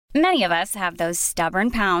Many of us have those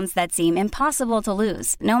stubborn pounds that seem impossible to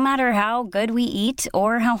lose, no matter how good we eat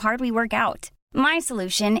or how hard we work out. My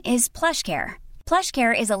solution is PlushCare.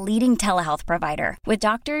 PlushCare is a leading telehealth provider with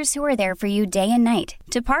doctors who are there for you day and night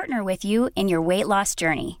to partner with you in your weight loss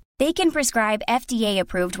journey. They can prescribe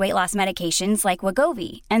FDA-approved weight loss medications like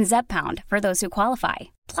Wegovy and Zepbound for those who qualify.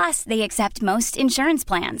 Plus, they accept most insurance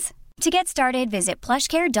plans. To get started, visit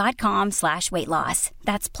plushcare.com/weightloss.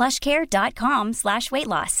 That's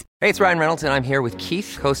plushcare.com/weightloss. Hey, it's Ryan Reynolds, and I'm here with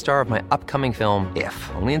Keith, co-star of my upcoming film,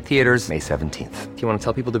 If, only in theaters May 17th. Do you want to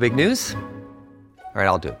tell people the big news? All right,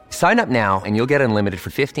 I'll do it. Sign up now and you'll get unlimited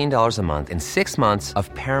for $15 a month and 6 months of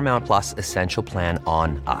Paramount Plus Essential Plan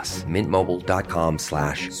on us.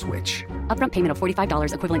 MintMobile.com/switch. Upfront payment of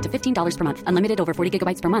 $45 equivalent to $15 per month. Unlimited over 40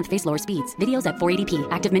 gigabytes per month. Face lower speeds. Videos at 480p.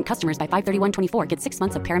 Active Mint customers by 531.24 get 6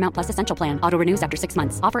 months of Paramount Plus Essential Plan. Auto renews after 6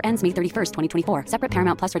 months. Offer ends May 31st, 2024. Separate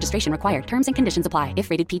Paramount Plus registration required. Terms and conditions apply if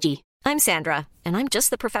rated PG. I'm Sandra, and I'm just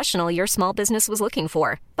the professional your small business was looking for.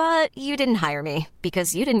 But you didn't hire me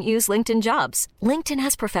because you didn't use LinkedIn Jobs. LinkedIn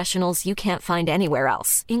has professionals you can't find anywhere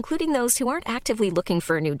else, including those who aren't actively looking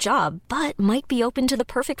for a new job, but might be open to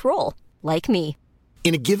the perfect role, like me.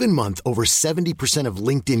 In a given month, over 70% of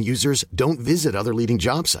LinkedIn users don't visit other leading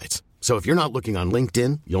job sites. So if you're not looking on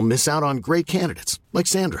LinkedIn, you'll miss out on great candidates like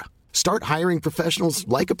Sandra. Start hiring professionals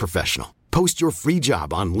like a professional. Post your free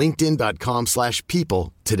job on linkedin.com/people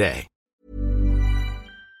today.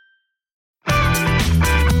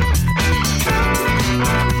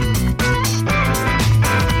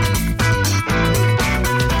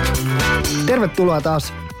 Tervetuloa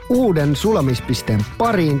taas uuden sulamispisteen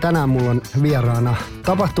pariin. Tänään mulla on vieraana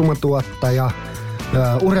tapahtumatuottaja,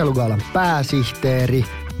 urheilugaalan pääsihteeri,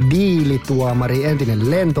 diilituomari,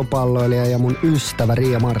 entinen lentopalloilija ja mun ystävä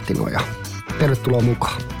Riia Martinoja. Tervetuloa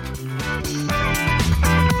mukaan.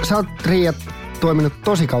 Sä oot, Riia, toiminut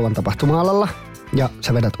tosi kauan tapahtuma-alalla ja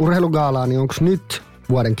sä vedät urheilugaalaa, niin onko nyt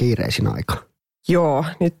vuoden kiireisin aika? Joo,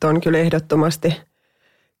 nyt on kyllä ehdottomasti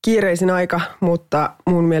kiireisin aika, mutta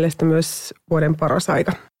mun mielestä myös vuoden paras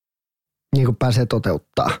aika. Niin kuin pääsee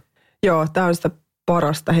toteuttaa. Joo, tää on sitä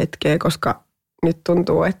parasta hetkeä, koska nyt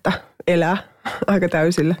tuntuu, että elää aika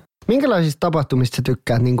täysillä. Minkälaisista tapahtumista sä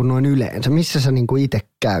tykkäät niin kuin noin yleensä? Missä sä niin kuin itse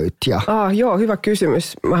käyt? Joo, hyvä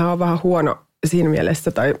kysymys. Mähän on vähän huono siinä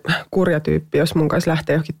mielessä tai kurja tyyppi, jos mun kanssa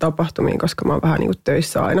lähtee johonkin tapahtumiin, koska mä oon vähän niin kuin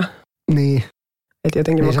töissä aina. Niin. Et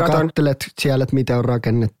jotenkin niin mä katon. Kattelet siellä, että miten on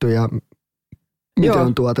rakennettu ja miten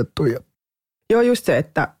on tuotettu. Joo, just se,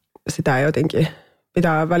 että sitä jotenkin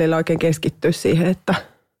pitää välillä oikein keskittyä siihen, että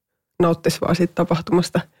nauttisi vaan siitä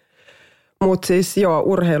tapahtumasta. Mutta siis joo,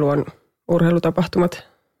 urheilutapahtumat,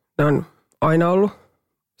 ne on aina ollut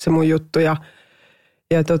se mun juttu. Ja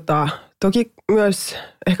toki myös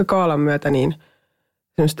ehkä gaalan myötä niin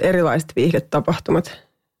semmoiset erilaiset viihdetapahtumat.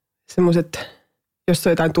 Semmoiset, jos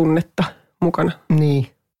on jotain tunnetta mukana. Niin.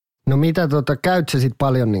 No mitä käyt sä sit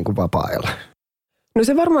paljon niin kuin vapaa-ajalla? No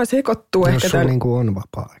se varmaan sekoittuu jos ehkä. Jos niin kuin on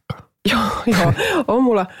vapaa-aikaa. Joo, on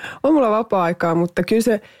mulla vapaa-aikaa, mutta kyllä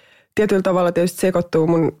se tietyllä tavalla tietysti sekoittuu.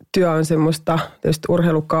 Mun työ on semmoista, tietysti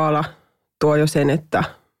urheilugaala tuo jo sen, että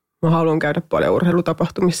mä haluan käydä paljon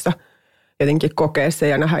urheilutapahtumissa, jotenkin kokea se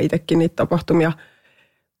ja nähdä itsekin niitä tapahtumia.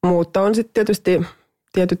 Mutta on sitten tietysti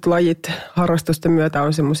tietyt lajit harrastusten myötä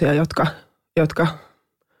on semmoisia, jotka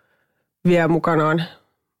vie mukanaan,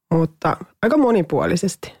 mutta aika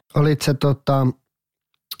monipuolisesti.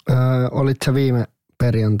 Olit sä viime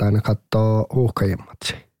perjantaina kattoo Huuhkajien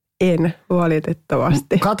matsia? En,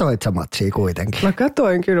 valitettavasti. Katoit sä matsia kuitenkin? Mä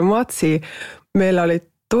katoin kyllä matsia. Meillä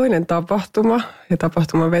oli toinen tapahtuma ja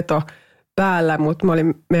tapahtumaveto päällä, mutta mä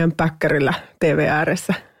olin meidän päkkärillä TV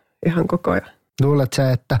ääressä ihan koko ajan. Luulet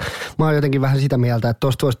sä, että mä oon jotenkin vähän sitä mieltä, että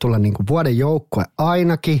tosta voisi tulla niinku vuoden joukkue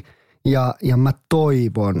ainakin ja mä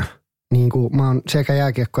toivon, niinku mä oon sekä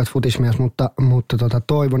jääkiekko että futismies, mutta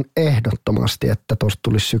toivon ehdottomasti, että tosta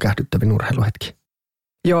tulisi sykähdyttävin urheiluhetki.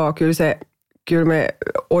 Joo, kyllä me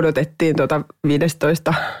odotettiin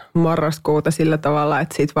 15. marraskuuta sillä tavalla,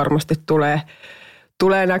 että siitä varmasti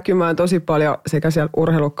tulee näkymään tosi paljon sekä siellä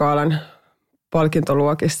urheilugaalan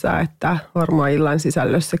palkintoluokissa, että varmaan illan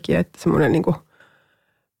sisällössäkin, että semmoinen niin kuin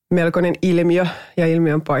melkoinen ilmiö ja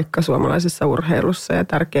ilmiön paikka suomalaisessa urheilussa ja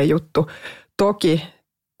tärkeä juttu. Toki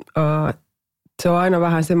se on aina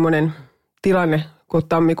vähän semmoinen tilanne, kun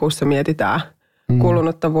tammikuussa mietitään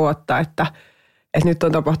kulunutta vuotta, että nyt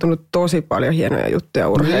on tapahtunut tosi paljon hienoja juttuja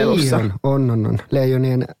urheilussa. Niin on.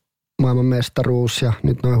 Leijonien maailmanmestaruus ja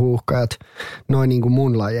nyt noin huuhkajat, noin niin kuin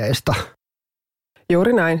mun lajeista.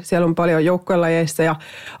 Juuri näin. Siellä on paljon joukkuelajeissa ja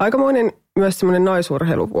aikamoinen myös semmoinen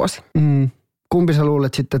naisurheiluvuosi. Kumpi sä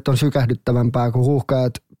luulet sitten, että on sykähdyttävämpää, kun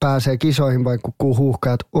huuhkajat pääsee kisoihin vai kun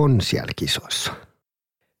huuhkajat on siellä kisoissa?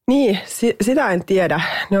 Niin, sitä en tiedä.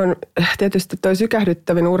 Ne on tietysti toi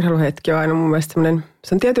sykähdyttävin urheiluhetki on aina mun mielestä semmoinen,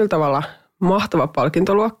 se on tietyllä tavalla mahtava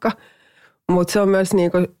palkintoluokka, mutta se on myös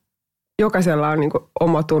niinku, jokaisella on niinku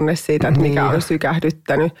oma tunne siitä, että mikä on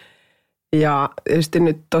sykähdyttänyt. Ja tietysti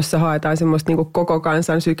nyt tuossa haetaan semmoista niinku koko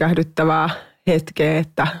kansan sykähdyttävää hetkeä,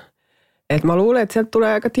 että mä luulen, että sieltä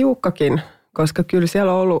tulee aika tiukkakin, koska kyllä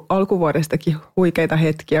siellä on ollut alkuvuodestakin huikeita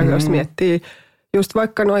hetkiä, jos miettii just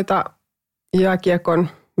vaikka noita jääkiekon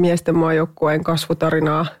miesten maajoukkueen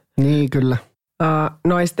kasvutarinaa. Niin, kyllä.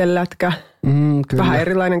 Naisten lätkä, kyllä. Vähän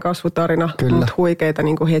erilainen kasvutarina, kyllä. Mutta huikeita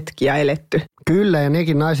niinku hetkiä eletty. Kyllä, ja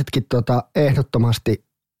nekin naisetkin ehdottomasti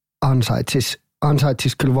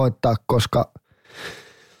ansaitsis kyllä voittaa, koska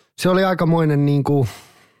se oli aikamoinen niinku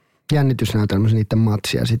jännitysnäytelmä niiden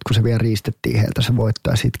matsia. Sitten kun se vielä riistettiin heiltä se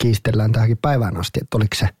voittaa, sitten kiistellään tähänkin päivään asti, että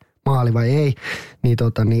oliko se maali vai ei, niin,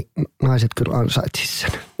 naiset kyllä ansaitsis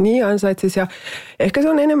sen. Niin ansaitsis, ja ehkä se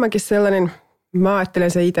on enemmänkin sellainen, mä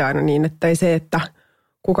ajattelen se itse aina niin, että ei se, että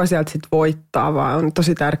kuka sieltä sitten voittaa, vaan on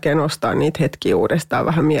tosi tärkeää nostaa niitä hetkiä uudestaan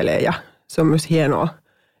vähän mieleen, ja se on myös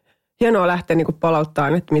hienoa lähteä niinku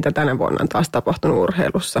palauttamaan, että mitä tänä vuonna on taas tapahtunut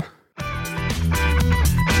urheilussa.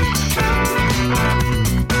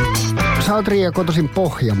 Sä oot, Riia, kotoisin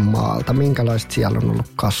Pohjanmaalta. Minkälaista siellä on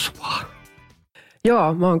ollut kasvaa?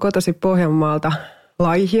 Joo, mä oon kotoisin Pohjanmaalta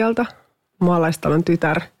Laihialta, maalaistalon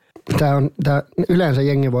tytär. Tää yleensä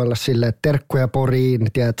jengi voi olla silleen, että terkkuja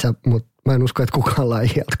Poriin, tiedätkö, mutta mä en usko, että kukaan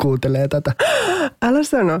Laihialta kuuntelee tätä. Älä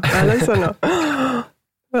sano.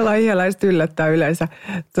 Laihialaiset yllättää yleensä.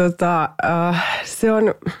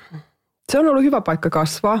 Se on ollut hyvä paikka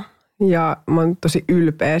kasvaa ja mä oon tosi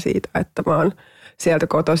ylpeä siitä, että mä oon sieltä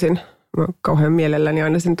kotoisin. Mä kauhean mielelläni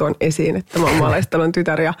aina sen tuon esiin, että mä oon maalaistalon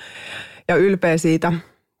tytär ja ylpeä siitä.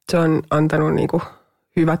 Se on antanut niinku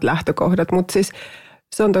hyvät lähtökohdat, mutta siis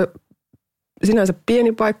se on sinänsä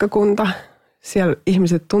pieni paikkakunta. Siellä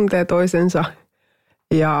ihmiset tuntee toisensa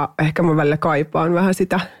ja ehkä mä välillä kaipaan vähän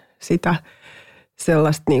sitä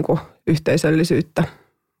sellaista niinku yhteisöllisyyttä.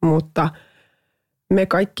 Mutta me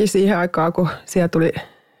kaikki siihen aikaan, kun siellä tuli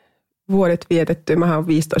vuodet vietetty, mähän olen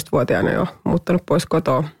 15-vuotiaana jo muuttanut pois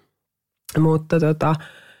kotoa. Mutta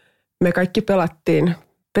me kaikki pelattiin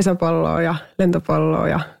pesäpalloa ja lentopalloa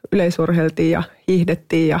ja yleisurheiltiin ja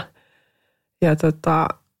hiihdettiin ja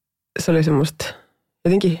se oli semmoista,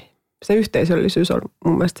 jotenkin se yhteisöllisyys on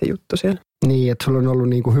mun mielestä se juttu siellä. Niin, että sulla on ollut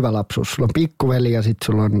niinku hyvä lapsuus. Sulla on pikkuveli ja sitten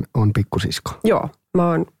sulla on pikkusisko. Joo, mä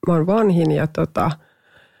oon vanhin ja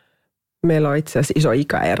meillä on itse asiassa iso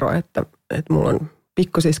ikäero, että mulla on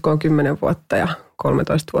pikkusisko on 10 vuotta ja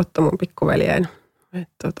 13 vuotta mun pikkuveljeen.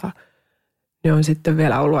 Ne on sitten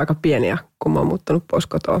vielä ollut aika pieniä, kun mä oon muuttanut pois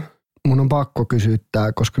kotoa. Mun on pakko kysyä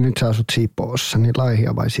tää, koska nyt sä asut Sipoossa, niin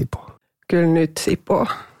Laihia vai Sipoo? Kyllä nyt Sipoo.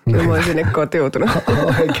 Kyllä mä oon sinne kotiutunut.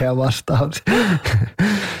 Oikea vastaus.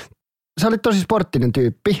 Sä olit tosi sporttinen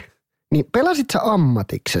tyyppi, niin pelasit sä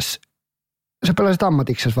ammatiksessa? Sä pelasit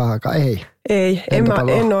ammatiksessa vähän aikaa, ei? Ei,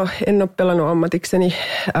 en ole pelannut ammatikseni.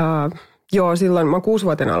 Joo, silloin mä oon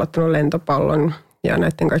 6-vuotiaana aloittanut lentopallon ja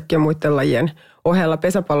näiden kaikkien muiden lajien ohella.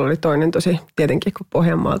 Pesäpallo oli toinen tosi, tietenkin kun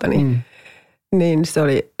Pohjanmaalta, niin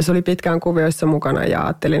se oli pitkään kuvioissa mukana ja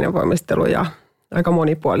aattelinen voimistelu ja aika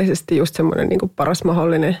monipuolisesti just semmoinen niin kuin paras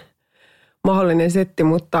mahdollinen setti,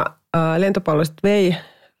 mutta lentopallosta vei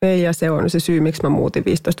ja se on se syy, miksi mä muutin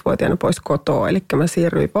 15-vuotiaana pois kotoa. Eli mä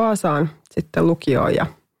siirryin Vaasaan sitten lukioon ja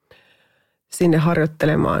sinne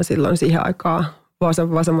harjoittelemaan silloin siihen aikaan.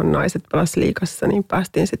 Vaasan naiset pelasi liigassa, niin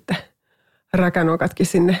päästiin sitten räkänokatkin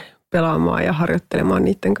sinne pelaamaan ja harjoittelemaan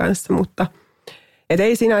niiden kanssa, mutta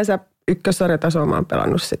ei sinänsä ykkössarjatasoa mä oon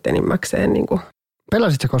pelannut sitten enimmäkseen. Niin kuin.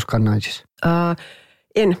 Pelasit sä koskaan naisissa?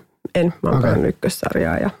 En. Mä oon pelannut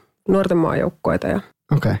ykkössarjaa ja nuorten maajoukkoita.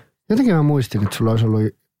 Okei. Jotenkin mä muistin, että sulla olisi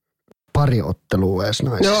ollut pari ottelua edes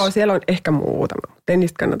naisissa. Joo, siellä on ehkä muutama, mutta ei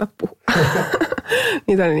niistä kannata puhua.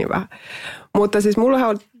 Niitä on niin vähän. Mutta siis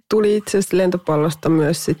mullahan tuli itse asiassa lentopallosta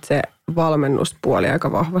myös sit se valmennuspuoli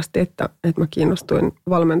aika vahvasti, että mä kiinnostuin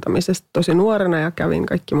valmentamisesta tosi nuorena ja kävin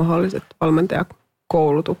kaikki mahdolliset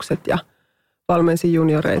valmentajakoulutukset ja valmensin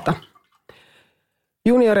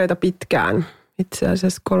junioreita pitkään. Itse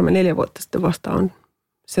asiassa 3-4 vuotta sitten vasta on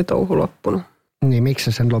se touhu loppunut. Niin, miksi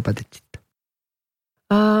sä sen lopetit sitten?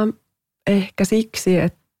 Ehkä siksi,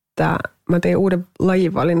 että mä tein uuden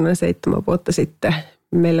lajivalinnan 7 vuotta sitten.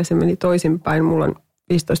 Meillä se meni toisinpäin. Mulla on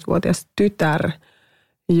 15-vuotias tytär,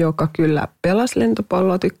 joka kyllä pelasi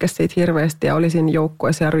lentopalloa, tykkäsi siitä hirveästi ja oli siinä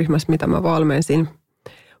joukkueessa ja ryhmässä, mitä mä valmensin.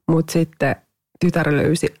 Mutta sitten tytär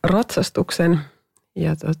löysi ratsastuksen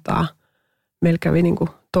ja meillä kävi niinku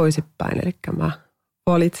toisinpäin. Eli mä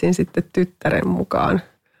valitsin sitten tyttären mukaan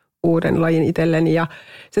uuden lajin itselleni. Ja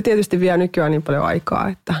se tietysti vie nykyään niin paljon aikaa,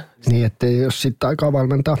 että... Niin, että jos sitten aikaa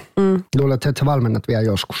valmentaa. Luuletko, että sä valmennat vielä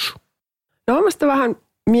joskus? No olen sitä vähän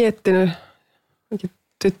miettinyt.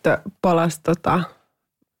 Tyttö palasi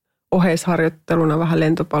oheisharjoitteluna vähän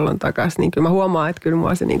lentopallon takaisin, niin kyllä mä huomaan, että kyllä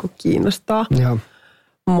mua se niin kuin kiinnostaa. Joo.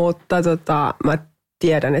 Mutta mä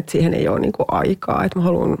tiedän, että siihen ei ole niin kuin aikaa. Että mä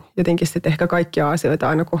haluan jotenkin sitten ehkä kaikkia asioita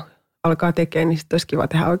aina kun alkaa tekemään, niin sitten olisi kiva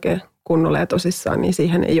tehdä oikein kunnolla ja tosissaan, niin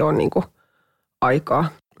siihen ei ole niin kuin aikaa.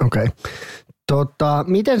 Okei.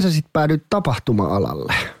 Miten sä sitten päädyit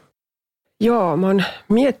tapahtuma-alalle? Joo, mä oon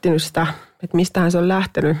miettinyt sitä, että mistähän se on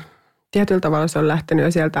lähtenyt. Tietyllä tavalla se on lähtenyt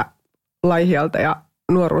jo sieltä Laihialta ja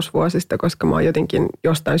nuoruusvuosista, koska mä oon jotenkin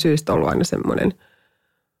jostain syystä ollut aina semmoinen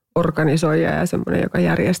organisoija ja semmoinen, joka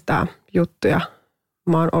järjestää juttuja.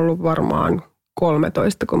 Mä oon ollut varmaan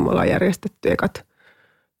 13, kun me ollaan järjestetty ekat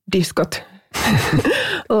diskot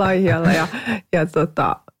Laihialla. Ja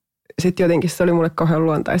sitten jotenkin se oli mulle kauhean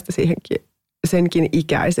luontaista senkin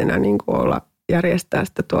ikäisenä niin kuin olla järjestää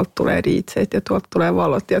sitä. Tuolta tulee DJt ja tuolta tulee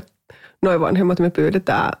valot ja noin vanhemmat me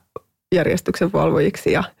pyydetään järjestyksen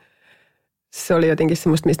valvojiksi ja se oli jotenkin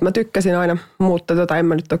semmoista, mistä mä tykkäsin aina, mutta en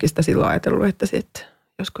mä nyt toki sitä silloin ajatellut, että sitten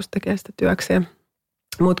joskus tekee sitä työkseen.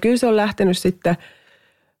 Mutta kyllä se on lähtenyt sitten,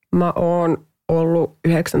 mä oon ollut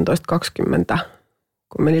 19-20,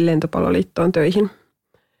 kun menin Lentopalloliittoon töihin.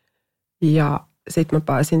 Ja sitten mä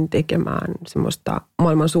pääsin tekemään semmoista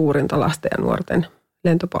maailman suurinta lasten ja nuorten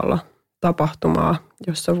lentopallotapahtumaa,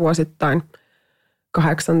 jossa vuosittain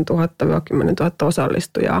 8 000-10 000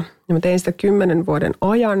 osallistujaa. Ja mä tein sitä 10 vuoden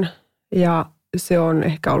ajan ja se on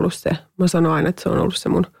ehkä ollut se, mä sanon aina, että se on ollut se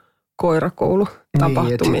mun koirakoulu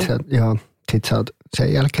tapahtumia. Niin, sit sä oot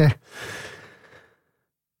sen jälkeen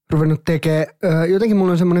ruvennut tekemään. Jotenkin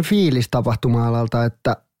mulla on semmoinen fiilis tapahtuma-alalta,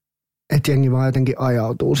 että jengi vaan jotenkin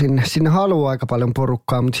ajautuu sinne. Sinne haluaa aika paljon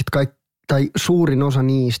porukkaa, mutta sitten suurin osa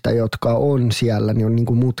niistä, jotka on siellä, niin on niin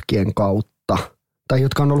kuin mutkien kautta. Tai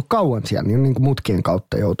jotka on ollut kauan siellä, niin on niin kuin mutkien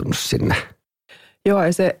kautta joutunut sinne. Joo,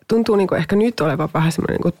 ja se tuntuu niin kuin ehkä nyt olevan vähän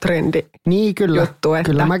semmoinen niin kuin trendi niin, kyllä, juttu. Että...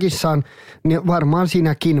 Kyllä mäkin saan, niin varmaan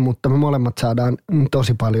sinäkin, mutta me molemmat saadaan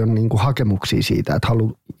tosi paljon niin kuin hakemuksia siitä, että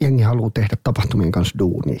jengi haluaa tehdä tapahtumien kanssa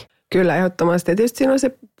duunia. Kyllä, ehdottomasti. Ja tietysti siinä on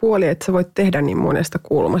se puoli, että sä voit tehdä niin monesta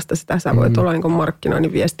kulmasta sitä. Sä voit olla niin kuin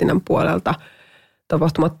markkinoinnin viestinnän puolelta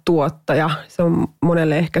tapahtumatuottaja. Se on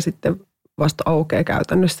monelle ehkä sitten vasta aukeaa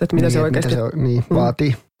käytännössä, että mitä niin, se oikeasti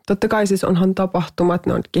vaatii. Totta kai siis onhan tapahtumat,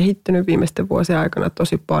 ne on kehittynyt viimeisten vuosien aikana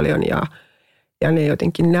tosi paljon ja ne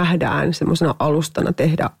jotenkin nähdään semmoisena alustana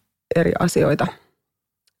tehdä eri asioita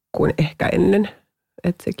kuin ehkä ennen.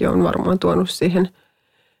 Että sekin on varmaan tuonut siihen.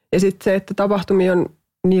 Ja sitten se, että tapahtumia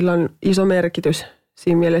niillä on iso merkitys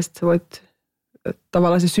siinä mielessä, että sä voit,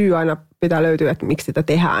 tavallaan se syy aina pitää löytyä, että miksi sitä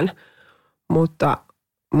tehdään. Mutta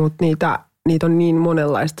niitä on niin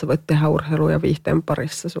monenlaista, sä voit tehdä urheilua ja viihteen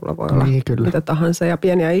parissa, sulla voi olla mitä tahansa ja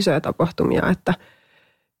pieniä ja isoja tapahtumia,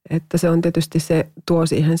 että se on tietysti se tuo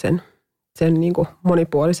siihen sen niin kuin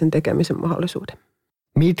monipuolisen tekemisen mahdollisuuden.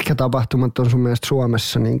 Mitkä tapahtumat on sun mielestä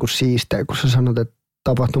Suomessa niin kuin siistejä, kun sä sanot, että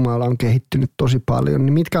tapahtuma-ala on kehittynyt tosi paljon,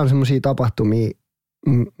 niin mitkä on semmoisia tapahtumia,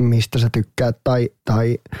 mistä sä tykkäät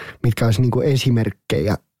tai mitkä olisi niin kuin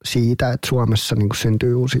esimerkkejä siitä, että Suomessa niin kuin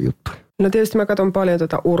syntyy uusia juttuja? No tietysti mä katson paljon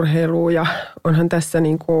urheilua ja onhan tässä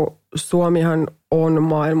niin kuin Suomihan on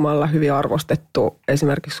maailmalla hyvin arvostettu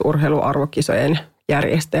esimerkiksi urheiluarvokisojen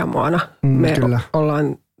järjestäjämaana. Me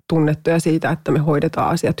ollaan tunnettuja siitä, että me hoidetaan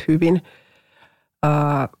asiat hyvin.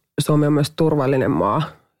 Suomi on myös turvallinen maa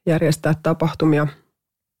järjestää tapahtumia.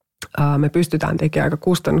 Me pystytään tekemään aika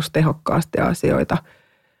kustannustehokkaasti asioita,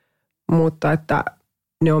 mutta että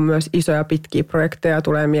ne on myös isoja pitkiä projekteja.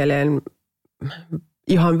 Tulee mieleen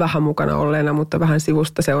ihan vähän mukana olleena, mutta vähän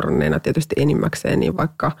sivusta seuranneena tietysti enimmäkseen, niin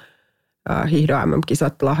vaikka hiihdon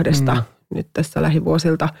MM-kisat Lahdesta nyt tässä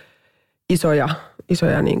lähivuosilta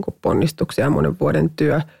isoja niin kuin ponnistuksia, monen vuoden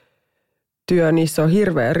työ, niissä on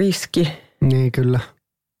hirveä riski. Niin, kyllä.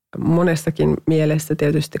 Monessakin mielessä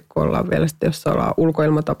tietysti, kun ollaan vielä sitten, jos ollaan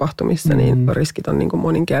ulkoilmatapahtumissa, niin riskit on niin kuin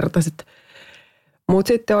moninkertaiset. Mutta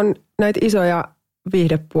sitten on näitä isoja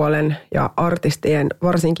viihdepuolen ja artistien,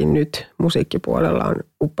 varsinkin nyt musiikkipuolella on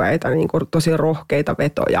upeita, niin kuin tosi rohkeita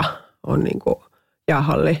vetoja. On niin kuin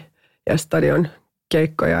jäähalli ja stadion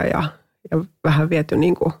keikkoja ja vähän viety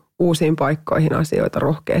niin kuin uusiin paikkoihin asioita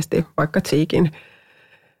rohkeasti. Vaikka Cheekin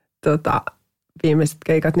viimeiset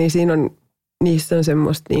keikat, niin niissä on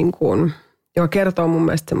semmoista, niin kuin, joka kertoo mun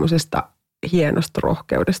mielestä semmoisesta hienosta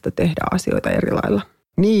rohkeudesta tehdä asioita eri lailla.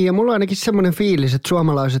 Niin, ja mulla on ainakin semmoinen fiilis, että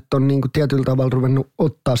suomalaiset on niin kuin tietyllä tavalla ruvennut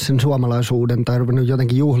ottaa sen suomalaisuuden tai ruvennut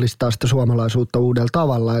jotenkin juhlistaa sitä suomalaisuutta uudella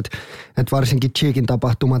tavalla. Että varsinkin Cheekin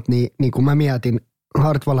tapahtumat, niin kun mä mietin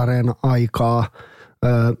Hartwall Areena aikaa,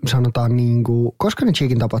 sanotaan niin kuin, koska ne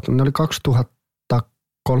Cheekin tapahtumat, ne oli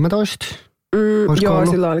 2013? Joo, ollut?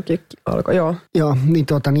 Silloin ainakin alkoi, joo. Joo,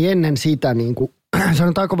 niin ennen sitä niin kuin,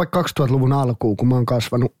 sanotaanko vaikka 2000-luvun alkuun, kun mä oon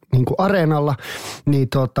kasvanut niin kuin areenalla,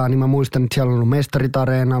 niin mä muistan, että siellä on ollut Mestarit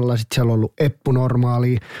areenalla, sitten siellä on ollut Eppu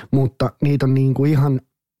Normaali, mutta niitä on niin kuin ihan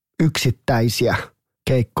yksittäisiä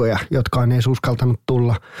keikkoja, jotka on edes uskaltanut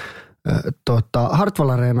tulla Hartwall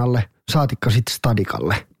Areenalle, saatikka sitten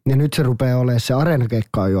Stadikalle. Ja nyt se rupeaa olemaan, se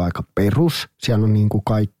areenakeikka on jo aika perus, siellä on niin kuin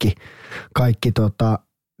kaikki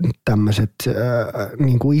tämmöiset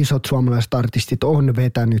niin kuin isot suomalaiset artistit on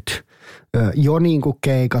vetänyt jo niin kuin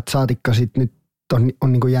keikat, saatikka sitten nyt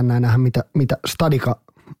on niin kuin jännää nähdä, mitä Stadika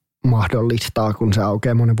mahdollistaa, kun se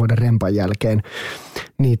aukeaa monen vuoden rempan jälkeen.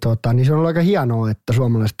 Niin se on ollut aika hienoa, että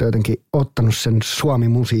suomalaiset on jotenkin ottanut sen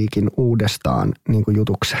Suomi-musiikin uudestaan niin kuin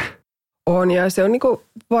jutukseen. On, ja se on niin kuin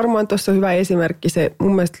varmaan tuossa hyvä esimerkki. Se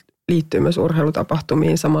mun mielestä liittyy myös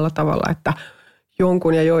urheilutapahtumiin samalla tavalla, että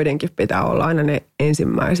jonkun ja joidenkin pitää olla aina ne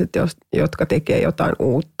ensimmäiset, jotka tekee jotain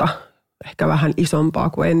uutta, ehkä vähän isompaa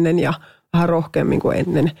kuin ennen ja vähän rohkeammin kuin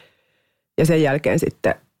ennen. Ja sen jälkeen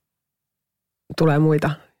sitten tulee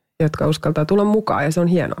muita, jotka uskaltaa tulla mukaan, ja se on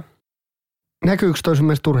hienoa. Näkyykö toi sun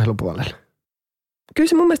mielestä urheilupuolella? Kyllä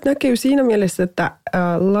se mun mielestä näkyy siinä mielessä, että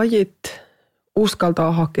lajit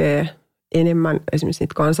uskaltaa hakea enemmän esimerkiksi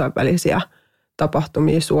niitä kansainvälisiä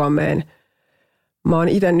tapahtumia Suomeen. Mä oon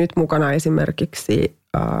itse nyt mukana esimerkiksi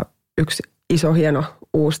yksi iso hieno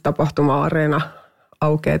uusi tapahtuma-areena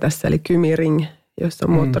aukeaa tässä, eli Kymi Ring, jossa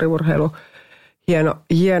on moottoriurheilu.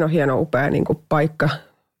 Hieno, upea niin kuin paikka.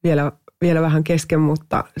 Vielä vähän kesken,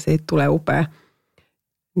 mutta siitä tulee upea.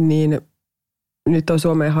 Niin nyt on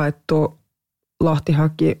Suomeen haettu, Lahti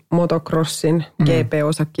haki motocrossin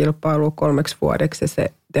GP-osakilpailu 3 vuodeksi, ja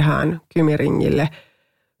se tehdään Kymi Ringille.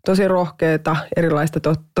 Tosi rohkeata, erilaista,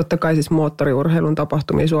 totta kai siis moottoriurheilun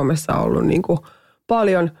tapahtumia Suomessa on ollut niin kuin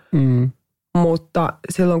paljon, mutta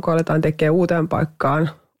silloin kun aletaan tekemään uuteen paikkaan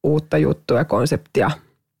uutta juttua ja konseptia,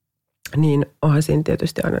 niin onhan siinä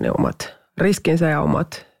tietysti aina ne omat riskinsä ja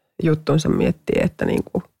omat juttunsa miettiä, että niin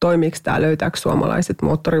kuin, toimiiko tämä, löytääkö suomalaiset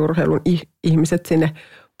moottoriurheilun ihmiset sinne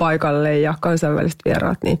paikalle ja kansainväliset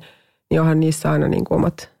vieraat, niin onhan niissä aina niin kuin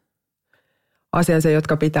omat asiansa,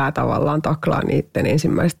 jotka pitää tavallaan taklaa niiden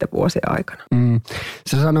ensimmäisten vuosien aikana.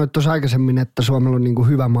 Sä sanoit tuossa aikaisemmin, että Suomella on niin kuin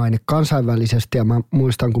hyvä maine kansainvälisesti, ja mä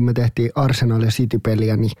muistan, kun me tehtiin Arsenal ja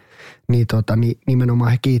City-peliä, niin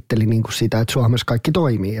nimenomaan he kiitteli niin kuin sitä, että Suomessa kaikki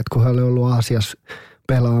toimii. Että kun he oli ollut Aasiassa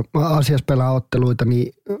pelaa otteluita,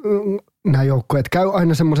 niin nämä joukkueet käy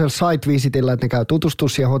aina semmoisella site-visitillä, että ne käy tutustua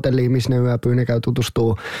siihen hotelliin, missä ne yöpyy, ne käy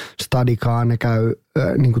tutustua Stadikaan, ne käy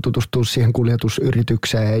niin kuin tutustua siihen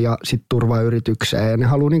kuljetusyritykseen ja sitten turvayritykseen. Ja ne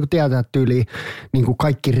haluaa niin kuin tietää tyyliin niin kuin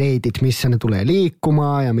kaikki reitit, missä ne tulee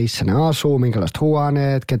liikkumaan ja missä ne asuu, minkälaiset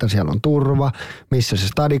huoneet, ketä siellä on turva, missä se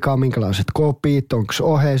Stadika on, minkälaiset kopit, onko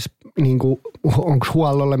niin onko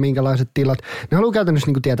huollolle minkälaiset tilat. Ne haluaa käytännössä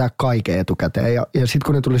niin kuin tietää kaiken etukäteen. Ja sitten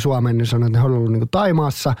kun ne tuli Suomeen, niin sanoi, että ne on ollut niin kuin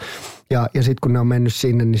Taimaassa. Ja sitten kun ne on mennyt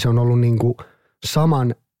sinne, niin se on ollut niin kuin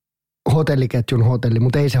saman hotelliketjun hotelli,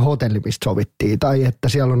 mutta ei se hotelli, mistä sovittiin. Tai että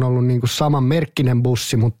siellä on ollut niin kuin saman merkkinen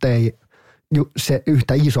bussi, mutta ei se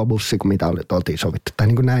yhtä iso bussi kuin mitä oltiin sovittu. Tai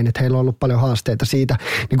niin kuin näin, että heillä on ollut paljon haasteita siitä.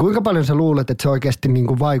 Niin kuinka paljon sä luulet, että se oikeasti niin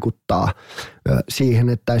kuin vaikuttaa siihen,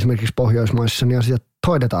 että esimerkiksi Pohjoismaissa niin asiat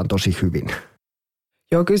hoidetaan tosi hyvin?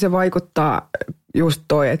 Joo, kyllä se vaikuttaa just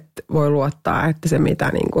toi, että voi luottaa, että se mitä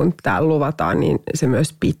niin kuin täällä luvataan, niin se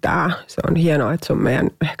myös pitää. Se on hienoa, että se on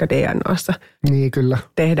meidän ehkä DNAssa. Niin, kyllä.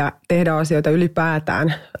 Tehdä asioita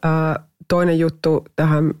ylipäätään. Toinen juttu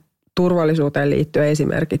tähän turvallisuuteen liittyen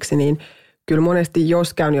esimerkiksi, niin kyllä monesti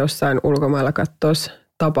jos käyn jossain ulkomailla katsoa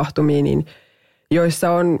tapahtumia, niin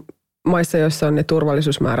maissa, joissa on ne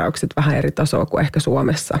turvallisuusmääräykset vähän eri tasoa kuin ehkä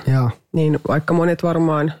Suomessa. Joo. Niin vaikka monet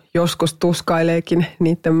varmaan joskus tuskaileekin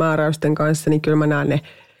niiden määräysten kanssa, niin kyllä mä näen ne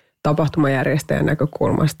tapahtumajärjestäjän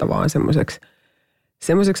näkökulmasta vaan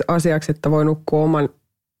semmoiseksi asiaksi, että voi nukkua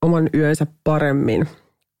oman yönsä paremmin,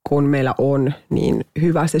 kun meillä on niin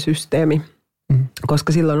hyvä se systeemi.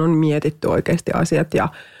 Koska silloin on mietitty oikeasti asiat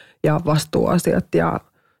ja vastuuasiat ja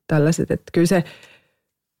tällaiset, että kyllä se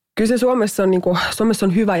Suomessa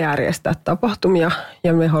on hyvä järjestää tapahtumia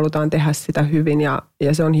ja me halutaan tehdä sitä hyvin ja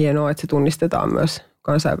se on hienoa, että se tunnistetaan myös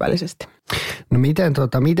kansainvälisesti. No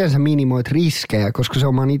miten sä minimoit riskejä, koska se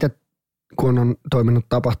on itse, kun on toiminut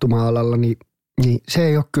tapahtuma-alalla, niin se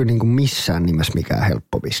ei ole kyllä niin kuin missään nimessä mikään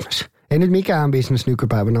helppo bisnes. ei nyt mikään bisnes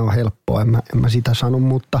nykypäivänä ole helppoa, en mä sitä sano,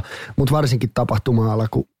 mutta varsinkin tapahtuma-ala,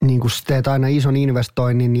 kun niin kuin teet aina ison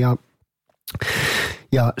investoinnin ja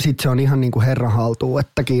sitten se on ihan niin kuin herran haltuun,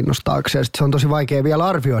 että kiinnostaako se. Sitten se on tosi vaikea vielä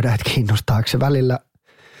arvioida, että kiinnostaako se. Välillä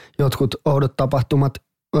jotkut oudot tapahtumat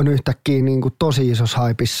on yhtäkkiä niin kuin tosi isossa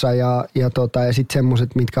haipissa ja sitten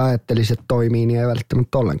semmoiset, mitkä ajattelisit, että toimii, niin ei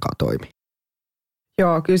välttämättä ollenkaan toimi.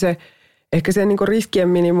 Joo, kyllä ehkä se niin kuin riskien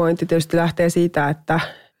minimointi tietysti lähtee siitä, että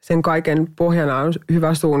sen kaiken pohjana on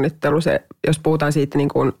hyvä suunnittelu. Se, jos puhutaan siitä niin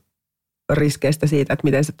kuin riskeistä siitä, että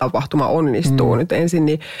miten se tapahtuma onnistuu nyt ensin,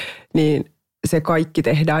 niin se kaikki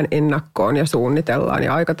tehdään ennakkoon ja suunnitellaan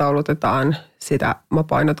ja aikataulutetaan. Sitä mä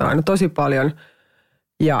painotan aina tosi paljon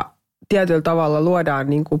ja tietyllä tavalla luodaan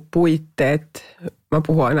niin kuin puitteet. Mä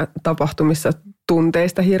puhun aina tapahtumissa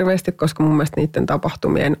tunteista hirveästi, koska mun mielestä niiden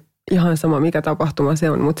tapahtumien ihan sama mikä tapahtuma se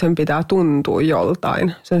on, mutta sen pitää tuntua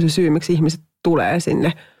joltain. Se on se syy, miksi ihmiset tulee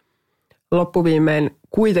sinne. Loppuviimein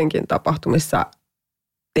kuitenkin tapahtumissa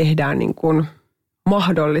tehdään niin kuin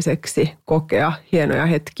mahdolliseksi kokea hienoja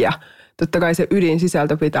hetkiä. Totta kai se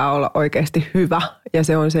ydinsisältö pitää olla oikeasti hyvä ja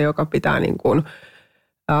se on se, joka pitää niin kuin,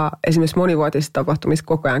 esimerkiksi monivuotisissa tapahtumissa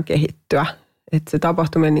koko ajan kehittyä. Että se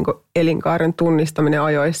tapahtumien niin kuin elinkaaren tunnistaminen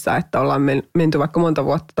ajoissa, että ollaan menty vaikka monta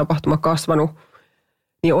vuotta tapahtuma kasvanut,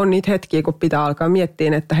 niin on niitä hetkiä, kun pitää alkaa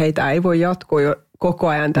miettiä, että heitä ei voi jatkua jo koko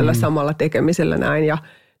ajan tällä samalla tekemisellä näin ja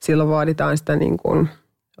silloin vaaditaan sitä niin kuin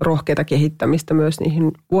rohkeata kehittämistä myös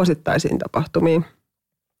niihin vuosittaisiin tapahtumiin.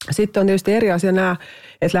 Sitten on tietysti eri asia nämä,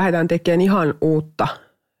 että lähdetään tekemään ihan uutta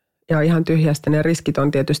ja ihan tyhjästä. Ne riskit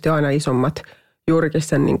on tietysti aina isommat juurikin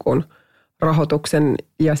sen niin kuin rahoituksen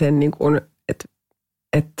ja sen, niin kuin,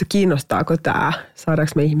 että kiinnostaako tämä,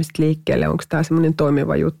 saadaanko me ihmiset liikkeelle, onko tämä semmoinen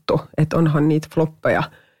toimiva juttu. Että onhan niitä floppeja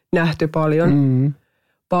nähty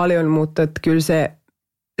paljon mutta että kyllä se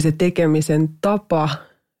tekemisen tapa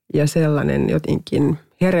ja sellainen jotenkin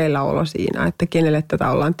hereilläolo siinä, että kenelle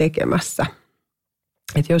tätä ollaan tekemässä.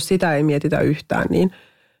 Että jos sitä ei mietitä yhtään,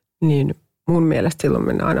 niin mun mielestä silloin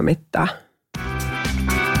mennään aina mettään.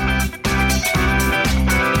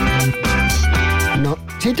 No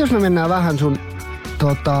sit jos me mennään vähän sun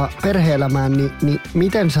perhe-elämään, niin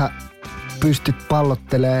miten sä pystyt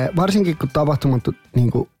pallottelemaan, varsinkin kun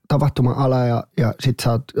tapahtuma-ala ja sit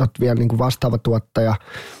sä oot vielä niin kuin vastaava tuottaja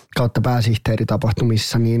kautta pääsihteeri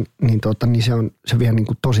tapahtumissa, niin se vie niin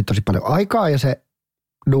kuin tosi paljon aikaa ja se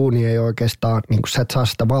duuni ei oikeastaan, niin kuin sä et saa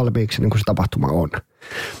sitä valmiiksi, niin kuin se tapahtuma on.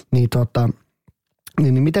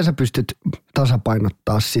 Niin miten sä pystyt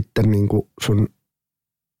tasapainottaa sitten niin kuin sun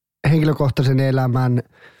henkilökohtaisen elämän,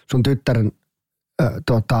 sun tyttären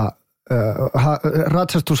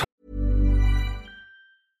ratsastus.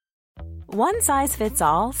 One size fits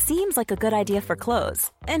all seems like a good idea for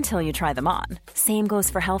clothes until you try them on. Same goes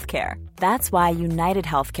for healthcare. That's why United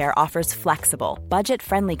Healthcare offers flexible,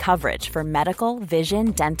 budget-friendly coverage for medical,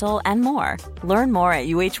 vision, dental, and more. Learn more at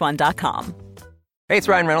uh1.com. Hey, it's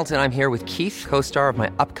Ryan Reynolds, and I'm here with Keith, co-star of my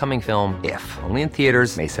upcoming film, If, only in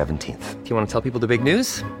theaters May 17th. Do you want to tell people the big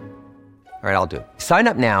news? All right, I'll do it. Sign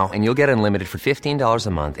up now and you'll get unlimited for $15 a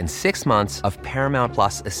month and 6 months of Paramount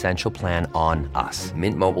Plus Essential Plan on us.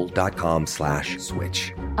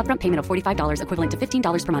 MintMobile.com/switch. Upfront payment of $45 equivalent to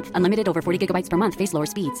 $15 per month. Unlimited over 40 gigabytes per month. Face lower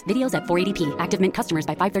speeds. Videos at 480p. Active Mint customers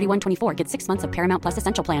by 531.24 get 6 months of Paramount Plus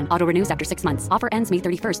Essential Plan. Auto renews after 6 months. Offer ends May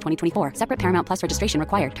 31st, 2024. Separate Paramount Plus registration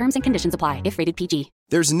required. Terms and conditions apply if rated PG.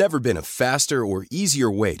 There's never been a faster or easier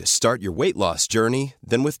way to start your weight loss journey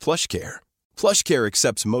than with PlushCare. PlushCare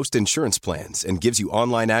accepts most insurance plans and gives you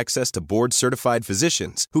online access to board-certified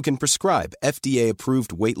physicians who can prescribe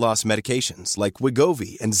FDA-approved weight loss medications like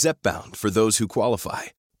Wegovy and Zepbound for those who qualify.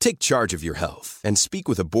 Take charge of your health and speak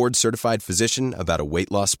with a board-certified physician about a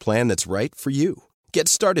weight loss plan that's right for you. Get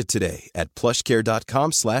started today at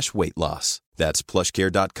plushcare.com/weightloss. That's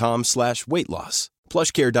plushcare.com/weightloss.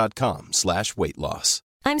 plushcare.com/weightloss.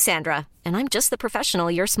 I'm Sandra, and I'm just the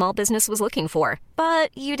professional your small business was looking for.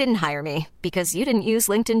 But you didn't hire me because you didn't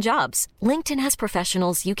use LinkedIn Jobs. LinkedIn has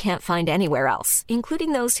professionals you can't find anywhere else,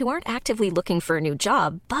 including those who aren't actively looking for a new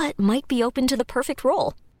job, but might be open to the perfect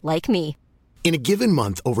role, like me. In a given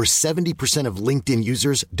month, over 70% of LinkedIn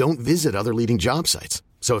users don't visit other leading job sites.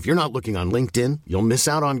 So if you're not looking on LinkedIn, you'll miss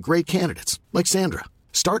out on great candidates like Sandra.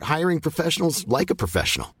 Start hiring professionals like a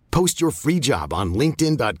professional. Post your free job on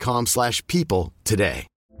linkedin.com/people today.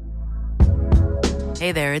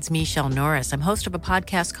 Hey there, it's Michelle Norris. I'm host of a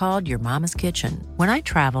podcast called Your Mama's Kitchen. When I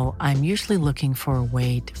travel, I'm usually looking for a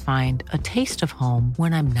way to find a taste of home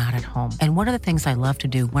when I'm not at home. And one of the things I love to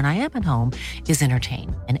do when I am at home is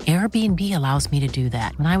entertain. And Airbnb allows me to do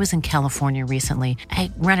that. When I was in California recently, I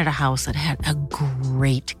rented a house that had a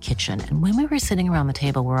great kitchen. And when we were sitting around the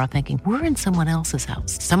table, we're all thinking, we're in someone else's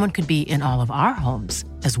house. Someone could be in all of our homes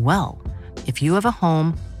as well. If you have a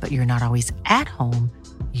home, but you're not always at home,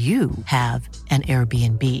 you have an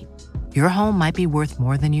Airbnb. Your home might be worth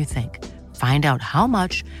more than you think. Find out how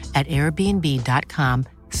much at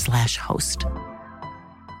airbnb.com/host.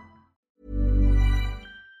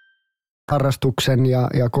 Harrastuksen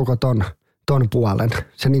ja koko ton puolen.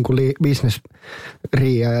 Se niinku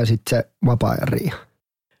business-riia ja sitten se vapaa-ajan riia.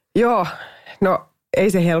 Joo, no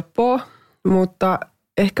ei se helppoa, mutta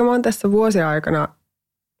ehkä mä oon tässä vuosien aikana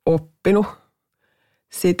oppinut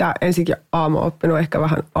sitä. Ensinnäkin oppinut ehkä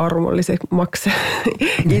vähän armollisemmaksi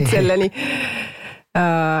itselleni.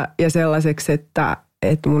 Ja sellaiseksi, että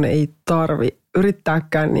mun ei tarvi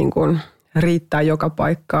yrittääkään niin kuin riittää joka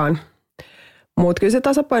paikkaan. Mutta kyllä se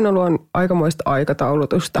tasapainoilu on aikamoista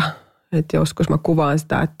aikataulutusta. Että joskus mä kuvaan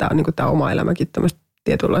sitä, että on niin kuin tämä oma elämäkin tämmöistä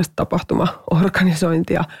tietynlaista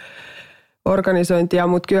tapahtumaorganisointia.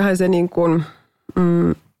 Mutta kyllähän se niin kuin,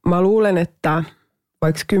 mä luulen, että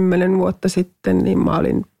vaikka 10 vuotta sitten, niin mä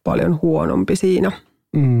olin paljon huonompi siinä.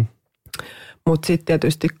 Mutta sitten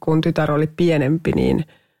tietysti kun tytär oli pienempi,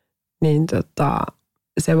 niin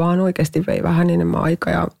se vaan oikeasti vei vähän enemmän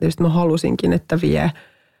aikaa. Ja tietysti mä halusinkin, että vie.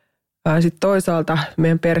 Sitten toisaalta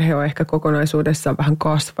meidän perhe on ehkä kokonaisuudessaan vähän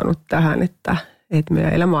kasvanut tähän, että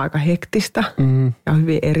meidän elämä on aika hektistä ja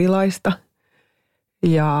hyvin erilaista.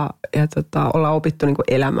 Ja ollaan opittu niin kuin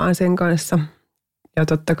elämään sen kanssa. Ja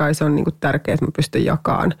totta kai se on niin kuin tärkeää, että mä pystyn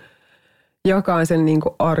jakamaan sen niin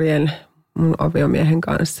kuin arjen mun aviomiehen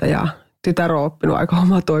kanssa. Ja tytär on oppinut aika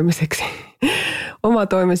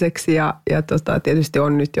omatoimiseksi ja tietysti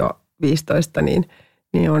on nyt jo 15, niin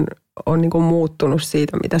on niin kuin muuttunut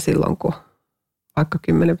siitä, mitä silloin, kun vaikka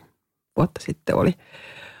 10 vuotta sitten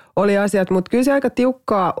oli asiat. Mutta kyllä se aika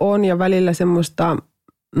tiukkaa on ja välillä semmoista,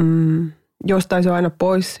 jostain se on aina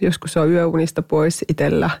pois, joskus se on yöunista pois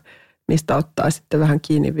itsellä, mistä ottaa sitten vähän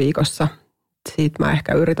kiinni viikossa. Siitä mä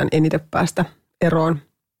ehkä yritän eniten päästä eroon.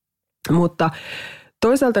 Mutta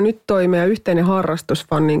toisaalta nyt toi meidän yhteinen harrastus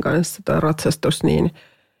Fannin kanssa, toi ratsastus, niin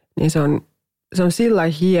se on sillä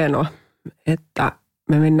hieno, että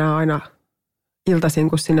me mennään aina iltaisin,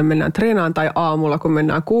 kun sinne mennään treenaan tai aamulla, kun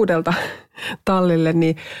mennään 6 tallille,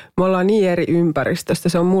 niin me ollaan niin eri ympäristöstä.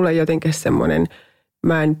 Se on mulle jotenkin semmoinen,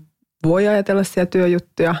 mä en voi ajatella siellä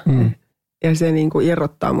työjuttuja ja se niin kuin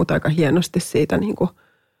irrottaa mut aika hienosti siitä niin kuin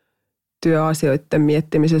työasioiden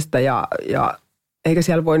miettimisestä ja eikä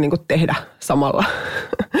siellä voi niin kuin tehdä samalla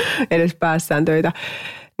edes päässään töitä,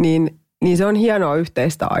 niin se on hienoa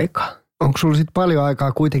yhteistä aikaa. Onko sulla sitten paljon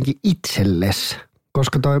aikaa kuitenkin itsellesi?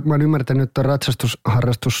 Koska mä oon ymmärtänyt, että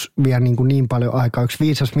ratsastusharrastus vie niin paljon aikaa. Yksi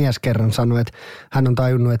viisas mies kerran sanoi, että hän on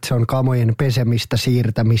tajunnut, että se on kamojen pesemistä,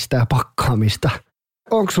 siirtämistä ja pakkaamista.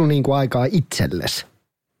 Onko sulla niin kuin aikaa itsellesi?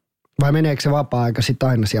 Vai meneekö se vapaa-aika sitten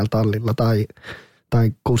aina siellä tallilla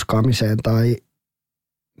tai kuskaamiseen tai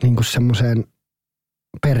niin kuin semmoiseen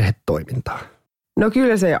perhetoimintaan? No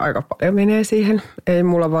kyllä se aika paljon menee siihen. Ei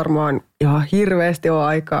mulla varmaan ihan hirveästi ole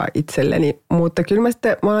aikaa itselleni, mutta kyllä mä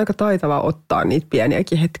oon aika taitava ottaa niitä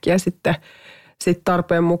pieniäkin hetkiä sitten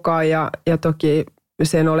tarpeen mukaan. Ja toki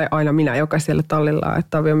sen ole aina minä, joka siellä tallilla,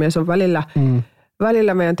 että aviomies on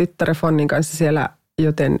välillä meidän tyttären Fannin kanssa siellä,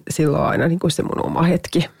 joten silloin aina niin kuin se mun oma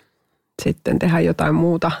hetki sitten tehdä jotain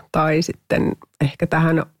muuta. Tai sitten ehkä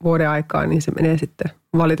tähän vuoden aikaan, niin se menee sitten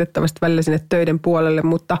valitettavasti välillä sinne töiden puolelle,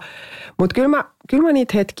 mutta kyllä mä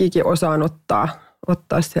niitä hetkiäkin osaan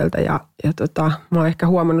ottaa sieltä ja mä oon ehkä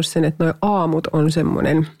huomannut sen, että noi aamut on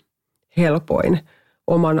semmoinen helpoin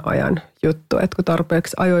oman ajan juttu, että kun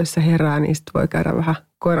tarpeeksi ajoissa herää, niin sit voi käydä vähän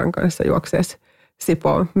koiran kanssa juokseessa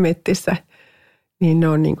Sipoon mettissä, niin ne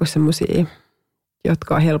on niinku semmosia,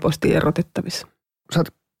 jotka on helposti erotettavissa. Sä oot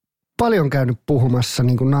paljon käynyt puhumassa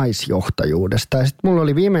niin kuin naisjohtajuudesta. Ja sitten mulla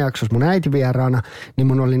oli viime jaksossa mun äiti vieraana, niin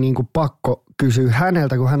mun oli niin kuin pakko kysyä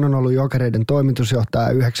häneltä, kun hän on ollut Jokereiden toimitusjohtaja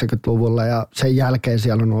 90-luvulla ja sen jälkeen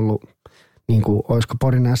siellä on ollut, niin kuin, olisiko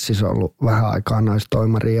Porin Ässissä ollut vähän aikaa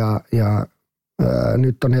naistoimari ja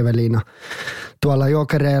nyt on Eveliina tuolla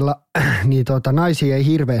Jokereilla, niin naisia ei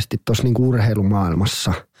hirveästi tuossa niin kuin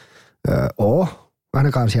urheilumaailmassa ole,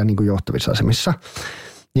 ainakaan siellä niin kuin johtavissa asemissa.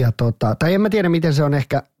 Ja tai en mä tiedä, miten se on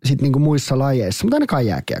ehkä sit niinku muissa lajeissa, mutta ainakaan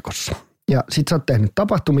jääkiekossa. Ja sit sä oot tehnyt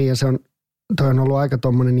tapahtumia ja toi on ollut aika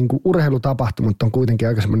tommonen niinku urheilutapahtuma, mutta on kuitenkin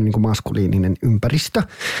aika semmoinen niinku maskuliininen ympäristö.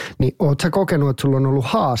 Niin oot sä kokenut, että sulla on ollut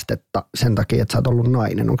haastetta sen takia, että sä oot ollut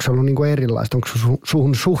nainen? Onko se ollut niinku erilaista? Onko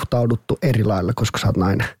suhun suhtauduttu eri lailla, koska sä oot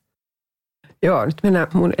nainen? Joo, nyt mennään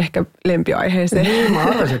mun ehkä lempiaiheeseen. Niin, mä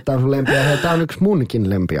arvasin, että tää on sun lempiaihe. Tää on yksi munkin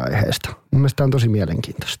lempiaiheesta. Mun mielestä tää on tosi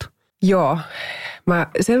mielenkiintoista. Joo, mä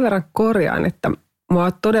sen verran korjaan, että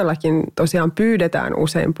mua todellakin tosiaan pyydetään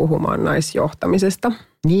usein puhumaan naisjohtamisesta.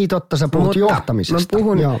 Niin totta, sä puhut johtamisesta. Mä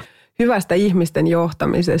puhun hyvästä ihmisten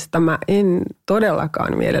johtamisesta. Mä en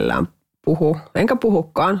todellakaan mielellään puhu, enkä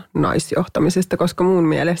puhukaan naisjohtamisesta, koska mun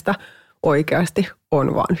mielestä oikeasti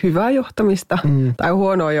on vaan hyvää johtamista tai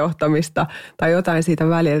huonoa johtamista tai jotain siitä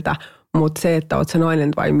väliltä. Mutta se, että oot sä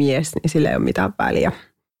nainen vai mies, niin sillä ei ole mitään väliä.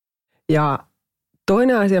 Ja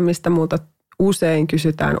toinen asia, mistä multa usein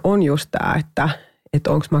kysytään, on just tämä,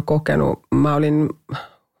 että onko mä kokenut, mä olin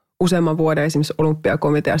useamman vuoden esimerkiksi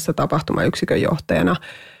olympiakomiteassa tapahtumayksikön johtajana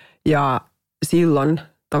ja silloin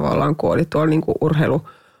tavallaan kun oli tuolla niin kuin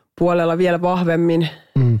urheilupuolella vielä vahvemmin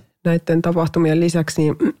näiden tapahtumien lisäksi,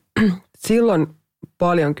 niin silloin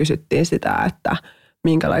paljon kysyttiin sitä, että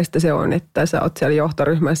minkälaista se on, että sä oot siellä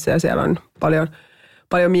johtoryhmässä ja siellä on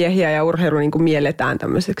paljon miehiä ja urheilu niin kuin mielletään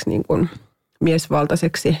tämmöiseksi niin kuin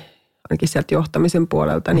miesvaltaiseksi, ainakin sieltä johtamisen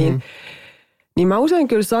puolelta, niin mä usein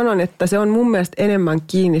kyllä sanon, että se on mun mielestä enemmän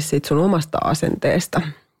kiinni siitä sun omasta asenteesta.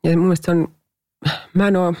 Ja mun mielestä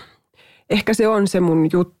se on, ehkä se on se mun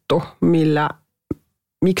juttu,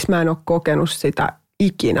 miksi mä en ole kokenut sitä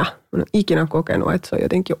ikinä. Mä en ole ikinä kokenut, että se on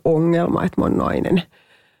jotenkin ongelma, että mä oon nainen.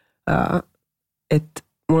 Että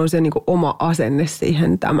mulla on se niin kuin oma asenne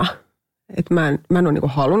siihen tämä. Että mä en ole niin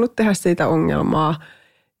kuin halunnut tehdä siitä ongelmaa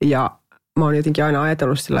ja mä oon jotenkin aina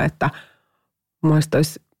ajatellut sillä, että mun mielestä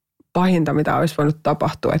olisi pahinta, mitä olisi voinut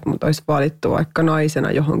tapahtua, että mut olisi valittu vaikka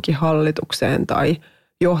naisena johonkin hallitukseen tai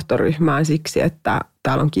johtoryhmään siksi, että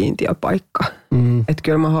täällä on kiintiöpaikka. Että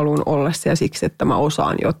kyllä mä haluan olla siellä siksi, että mä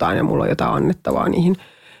osaan jotain ja mulla on jotain annettavaa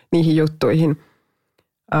niihin juttuihin.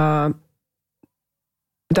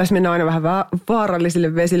 Tässä mennään aina vähän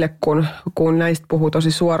vaarallisille vesille, kun näistä puhuu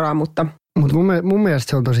tosi suoraan, mutta mun mielestä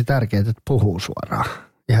se on tosi tärkeää, että puhuu suoraan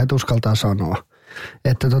ja että uskaltaa sanoa.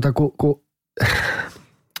 Että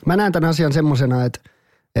mä näen tämän asian semmosena,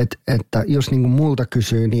 että jos niinku multa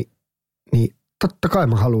kysyy, niin totta kai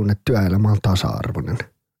mä haluan, että työelämä on tasa-arvoinen.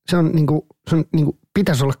 Se on niinku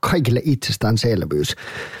pitäisi olla kaikille itsestäänselvyys.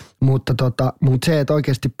 Mutta se, että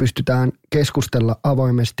oikeasti pystytään keskustella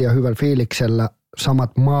avoimesti ja hyvällä fiiliksellä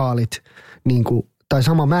samat maalit niinku, tai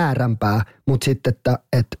sama määränpää, mutta sitten,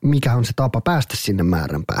 että mikä on se tapa päästä sinne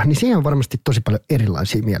määränpäähän, niin siihen on varmasti tosi paljon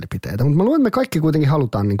erilaisia mielipiteitä. Mutta mä luulen, että me kaikki kuitenkin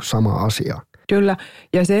halutaan niinku samaa asiaa. Kyllä,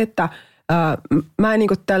 ja se, että mä en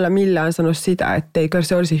niinku tällä millään sano sitä, etteikö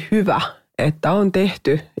se olisi hyvä, että on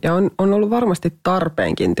tehty ja on ollut varmasti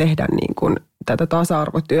tarpeenkin tehdä niin kuin tätä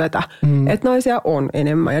tasa-arvotyötä, että naisia on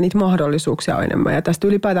enemmän ja niitä mahdollisuuksia on enemmän ja tästä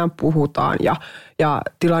ylipäätään puhutaan ja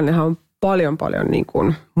tilannehan on paljon niin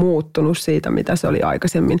kuin muuttunut siitä, mitä se oli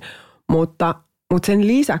aikaisemmin, mutta sen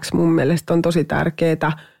lisäksi mun mielestä on tosi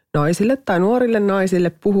tärkeää naisille tai nuorille naisille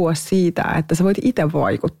puhua siitä, että sä voit itse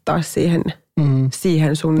vaikuttaa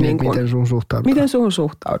siihen sun niin kuin, miten sun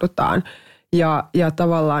suhtaudutaan ja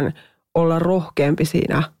tavallaan olla rohkeampi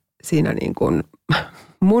siinä niin kuin,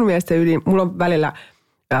 mun mielestä mulla on välillä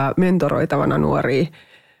mentoroitavana nuoria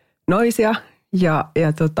naisia ja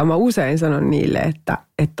mä usein sanon niille, että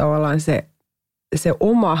tavallaan se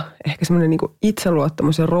oma ehkä semmoinen niin kuin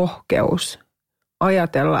itseluottamus ja rohkeus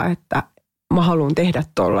ajatella, että mä haluan tehdä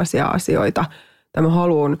tollaisia asioita tai mä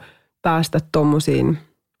haluan päästä tommosiin,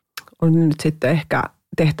 on nyt sitten ehkä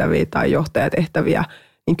tehtäviä tai johtajatehtäviä,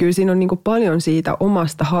 niin kyllä siinä on niin kuin paljon siitä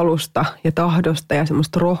omasta halusta ja tahdosta ja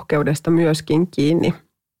semmoista rohkeudesta myöskin kiinni.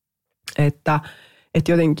 Että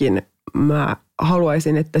jotenkin mä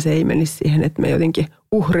haluaisin, että se ei menisi siihen, että me jotenkin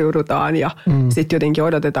uhriudutaan ja sitten jotenkin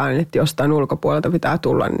odotetaan, että jostain ulkopuolelta pitää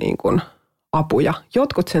tulla niin kuin apuja.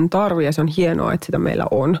 Jotkut sen tarvii ja se on hienoa, että sitä meillä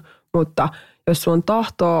on, mutta jos sulla on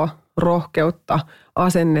tahtoa, rohkeutta,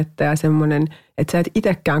 asennetta ja semmoinen, että sä et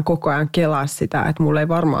itsekään koko ajan kelaa sitä, että mulla ei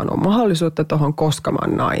varmaan ole mahdollisuutta tuohon, koska mä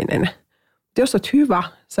oon nainen. Jos sä oot hyvä,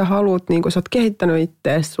 sä haluat, niin kun sä oot kehittänyt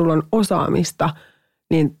ittees, sulla on osaamista,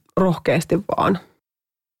 niin rohkeasti vaan.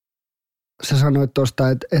 Sä sanoit tuosta,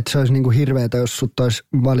 että se olisi niin kuin hirveätä, jos sut olisi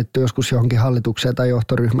valittu joskus johonkin hallitukseen tai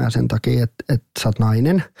johtoryhmään sen takia, että sä oot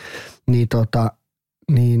nainen.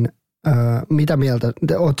 Mitä mieltä?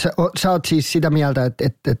 Sä oot siis sitä mieltä,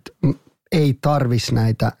 että ei tarvisi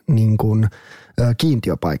näitä niin kuin,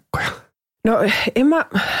 kiintiöpaikkoja? No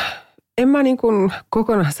en mä niin kuin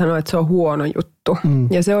kokonaan sano, että se on huono juttu.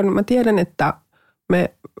 Ja se on, mä tiedän, että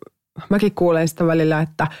mäkin kuulen sitä välillä,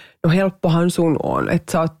 että no helppohan sun on,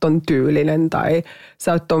 että sä oot ton tyylinen tai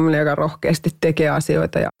sä oot tommoinen, joka rohkeasti tekee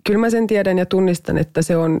asioita. Ja kyllä mä sen tiedän ja tunnistan, että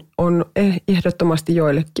se on ehdottomasti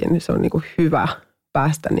joillekin, se on niin kuin hyvä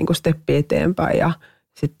päästä niin kuin steppi eteenpäin ja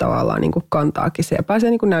sitten tavallaan niin kuin kantaakin se ja pääsee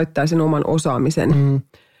niin kuin näyttää sen oman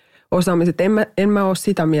osaamiset. En mä ole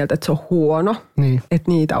sitä mieltä, että se on huono, niin.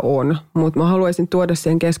 Että niitä on. Mutta mä haluaisin tuoda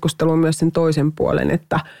siihen keskusteluun myös sen toisen puolen,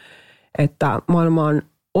 että maailma on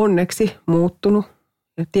onneksi muuttunut.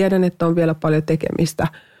 Ja tiedän, että on vielä paljon tekemistä,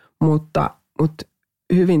 mutta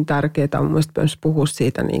hyvin tärkeää on mielestäni myös puhua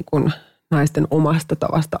siitä niin kuin naisten omasta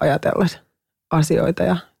tavasta ajatella asioita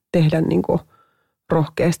ja tehdä niin kuin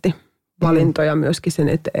rohkeasti valintoja myöskin sen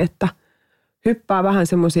eteen, että hyppää vähän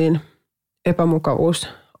semmoisiin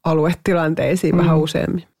epämukavuusaluetilanteisiin vähän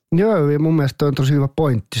useammin. Joo, ja mun mielestä toi on tosi hyvä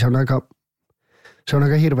pointti. Se on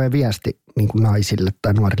aika hirveä viesti niin kuin naisille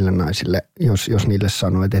tai nuorille naisille, jos niille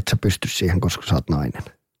sanoo, että et sä pysty siihen, koska sä oot nainen.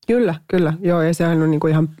 Kyllä. Joo, ja sehän on niin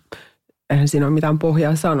kuin ihan, eihän siinä ole mitään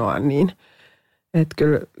pohjaa sanoa niin. Että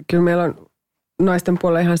kyllä meillä on naisten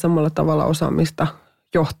puolella ihan samalla tavalla osaamista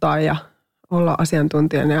johtaa ja olla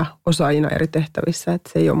asiantuntijana ja osaajina eri tehtävissä. Että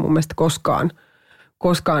se ei ole mun mielestä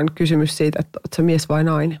koskaan kysymys siitä, että oot sä mies vai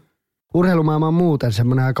nainen. Urheilumaailma on muuten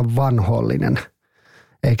semmoinen aika vanhollinen,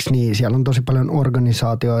 eikö niin? Siellä on tosi paljon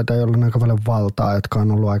organisaatioita, joilla on aika paljon valtaa, jotka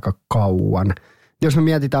on ollut aika kauan. Jos me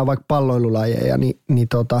mietitään vaikka palloilulajeja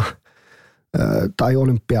tai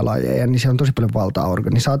olympialajeja, niin siellä on tosi paljon valtaa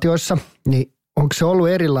organisaatioissa. Niin onko se ollut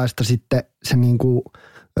erilaista sitten se niinku,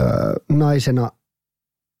 naisena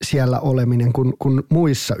siellä oleminen kuin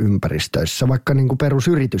muissa ympäristöissä, vaikka niin kuin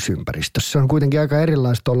perusyritysympäristössä? Se on kuitenkin aika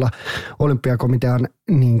erilaista olla olympiakomitean,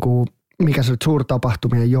 niin kuin, mikä se on,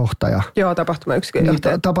 suurtapahtumien johtaja. Joo, tapahtumayksikön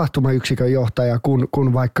johtaja. Tapahtumayksikön johtaja,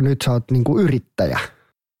 kun vaikka nyt sä oot niin kuin yrittäjä.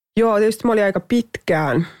 Joo, tietysti mä olin aika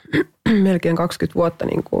pitkään, melkein 20 vuotta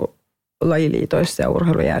niin kuin lajiliitoissa ja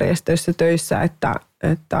urheilujärjestöissä töissä, että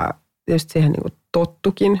tietysti siihen niin kuin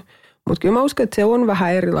tottukin. Mutta kyllä mä uskon, että se on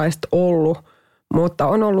vähän erilaista ollut. Mutta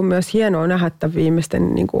on ollut myös hienoa nähdä, että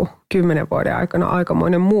viimeisten 10 vuoden aikana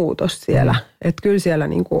aikamoinen muutos siellä. Että kyllä siellä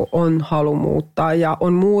on halu muuttaa ja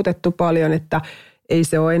on muutettu paljon, että ei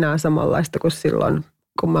se ole enää samanlaista kuin silloin,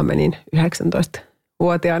 kun mä menin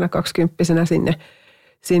 19-vuotiaana 20-vuotiaana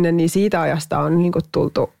sinne, niin siitä ajasta on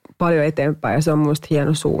tultu paljon eteenpäin ja se on mun mielestä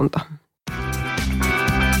hieno suunta.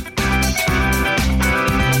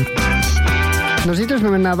 No sitten jos me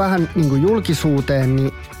mennään vähän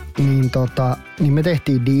julkisuuteen, niin me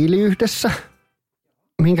tehtiin diili yhdessä.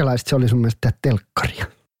 Minkälaista se oli sun mielestä tehdä telkkaria?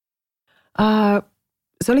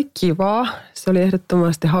 Se oli kivaa. Se oli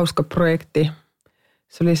ehdottomasti hauska projekti.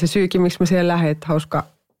 Se oli se syykin, miksi mä siellä lähdin, että hauska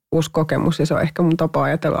uusi kokemus. Ja se on ehkä mun tapa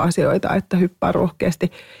ajatella asioita, että hyppää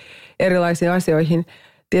rohkeasti erilaisiin asioihin.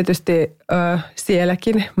 Tietysti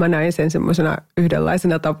sielläkin mä näin sen semmoisena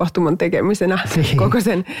yhdenlaisena tapahtuman tekemisenä koko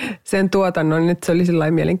sen tuotannon. Nyt se oli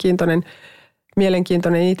sellainen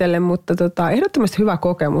mielenkiintoinen itselle, mutta ehdottomasti hyvä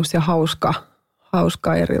kokemus ja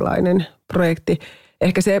hauska erilainen projekti.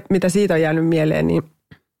 Ehkä se, mitä siitä on jäänyt mieleen, niin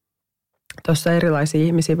tuossa erilaisia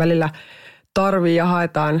ihmisiä välillä tarvii ja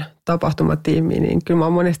haetaan tapahtumatiimiin, niin kyllä mä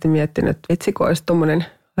oon monesti miettinyt, että vitsikö olisi tuommoinen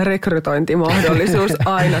rekrytointimahdollisuus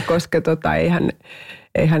aina, koska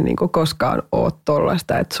eihän niin kuin koskaan ole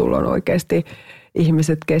tollaista, että sulla on oikeasti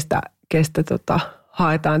ihmiset, kestä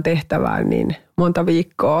haetaan tehtävään, niin monta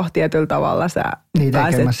viikkoa tietyllä tavalla sä niitä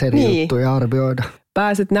tekemässä eri juttuja arvioida.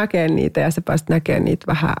 Pääset näkemään niitä ja sä pääset näkemään niitä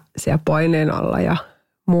vähän siellä paineen alla ja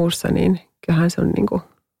muussa, niin kyllähän se on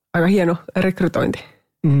aika hieno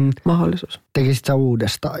rekrytointimahdollisuus. Tekisit sä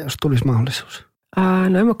uudestaan, jos tulisi mahdollisuus?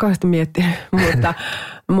 No en mä kauheasti miettinyt,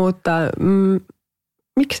 mutta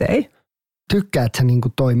miksei? Tykkäätkö sä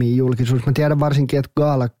toimii julkisuus? Mä tiedän varsinkin, että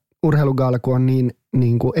urheilugaala, kun on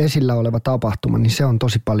niin kuin esillä oleva tapahtuma, niin se on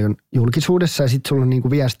tosi paljon julkisuudessa ja sitten sulla on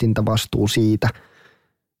viestintävastuu siitä.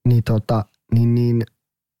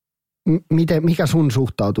 Mikä sun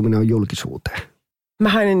suhtautuminen on julkisuuteen?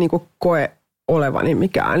 Mähän en koe olevani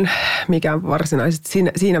mikään varsinaisesti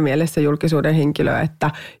siinä mielessä julkisuuden henkilö,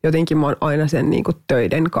 että jotenkin mä oon aina sen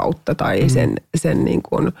töiden kautta tai sen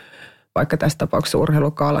vaikka tässä tapauksessa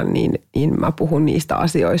urheilugaalan, niin mä puhun niistä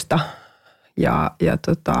asioista ja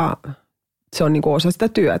se on osa sitä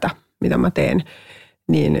työtä, mitä mä teen,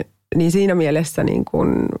 niin siinä mielessä,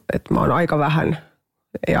 että mä oon aika vähän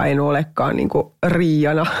ja en olekaan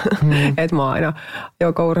Riiana, että mä oon aina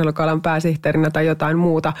joko urheilugaalan pääsihteerinä tai jotain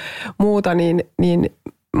muuta niin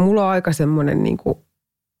mulla on aika semmoinen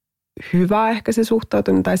hyvä ehkä se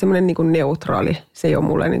suhtautuminen tai semmoinen neutraali. Se ei ole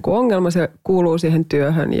mulle ongelma, se kuuluu siihen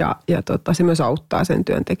työhön ja se myös auttaa sen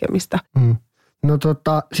työn tekemistä. No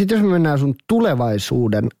sitten jos me mennään sun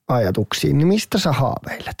tulevaisuuden ajatuksiin, niin mistä sä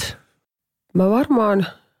haaveilet? Mä varmaan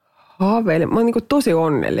haaveilen. Mä oon tosi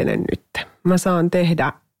onnellinen nyt. Mä saan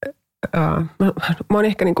tehdä, mä oon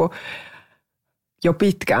ehkä jo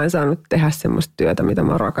pitkään saanut tehdä semmoista työtä, mitä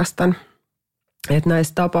mä rakastan. Että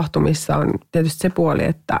näissä tapahtumissa on tietysti se puoli,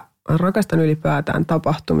 että rakastan ylipäätään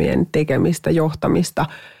tapahtumien tekemistä, johtamista,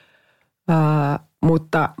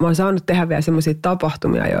 mutta mä oon saanut tehdä vielä semmoisia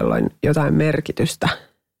tapahtumia, joilla on jotain merkitystä.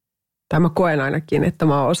 Tai mä koen ainakin, että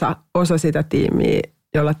mä oon osa sitä tiimiä,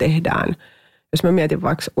 jolla tehdään. Jos mä mietin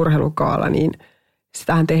vaikka urheilukaala, niin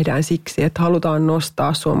sitähän tehdään siksi, että halutaan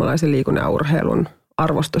nostaa suomalaisen liikunnan ja urheilun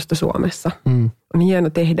arvostusta Suomessa. On hieno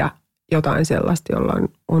tehdä jotain sellaista, jolla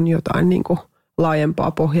on jotain niin kuin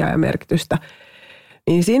laajempaa pohjaa ja merkitystä.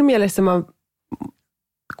 Niin siinä mielessä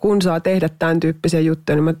kun saa tehdä tämän tyyppisiä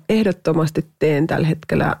juttuja, niin mä ehdottomasti teen tällä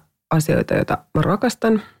hetkellä asioita, joita mä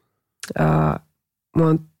rakastan. Mä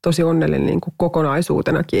oon tosi onnellinen niin kuin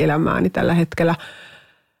kokonaisuutenakin elämääni tällä hetkellä.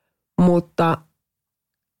 Mutta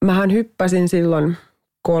mähän hyppäsin silloin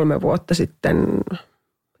 3 vuotta sitten,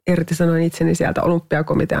 irtisanoin itseni sieltä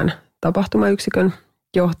Olympiakomitean tapahtumayksikön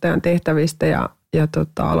johtajan tehtävistä ja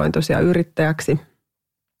aloin tosiaan yrittäjäksi.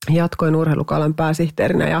 Jatkoin urheilukaalan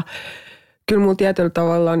pääsihteerinä ja kyllä mun tietyllä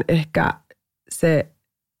tavalla on ehkä se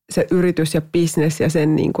yritys ja business ja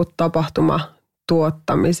sen niin kuin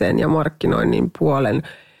tapahtumatuottamisen ja markkinoinnin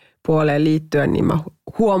puoleen liittyen, niin mä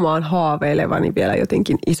huomaan haaveilevani vielä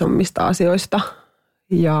jotenkin isommista asioista.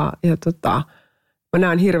 Ja mä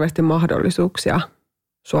näen hirveästi mahdollisuuksia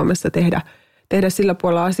Suomessa tehdä sillä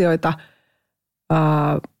puolella asioita.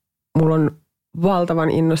 Mulla on valtavan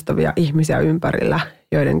innostavia ihmisiä ympärillä,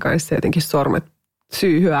 joiden kanssa jotenkin sormet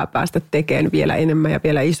syyhyää päästä tekemään vielä enemmän ja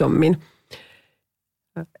vielä isommin.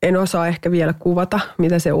 En osaa ehkä vielä kuvata,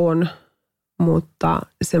 mitä se on, mutta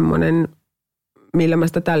semmoinen, millä mä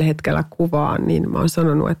sitä tällä hetkellä kuvaan, niin mä oon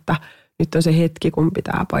sanonut, että nyt on se hetki, kun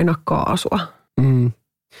pitää painaa kaasua.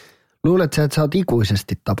 Luuletko sä, että sä oot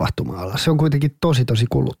ikuisesti tapahtuma-alla? Se on kuitenkin tosi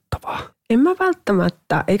kuluttavaa. En mä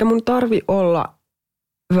välttämättä, eikä mun tarvi olla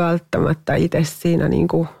välttämättä itse siinä niin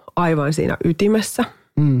kuin aivan siinä ytimessä.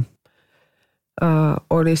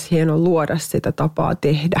 Olisi hieno luoda sitä tapaa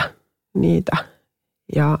tehdä niitä.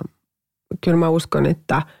 Ja kyllä mä uskon,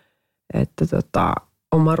 että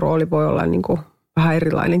oma rooli voi olla niin kuin vähän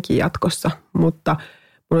erilainenkin jatkossa, mutta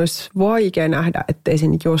mun olisi vaikea nähdä, ettei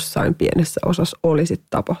siinä jossain pienessä osassa olisi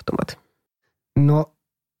tapahtumat. No,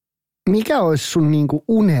 mikä olisi sun niin kuin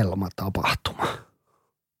unelmatapahtuma?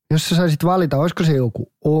 Jos sä saisit valita, olisiko se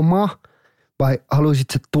joku oma vai haluaisit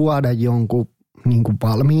sä tuoda jonkun niin kuin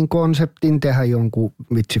valmiin konseptin, tehdä jonkun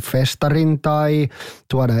festarin tai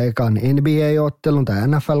tuoda ekan NBA-ottelun tai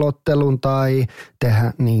NFL-ottelun tai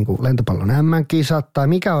tehdä niin kuin lentopallon MM-kisat tai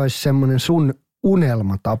mikä olisi semmoinen sun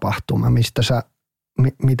unelmatapahtuma,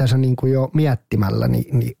 mitä sä niin kuin jo miettimällä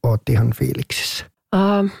niin oot ihan fiiliksissä?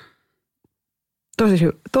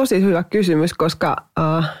 Tosi hyvä kysymys, koska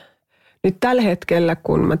nyt tällä hetkellä,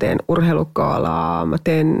 kun mä teen urheilukaalaa, mä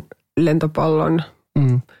teen lentopallon,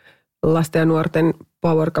 lasten ja nuorten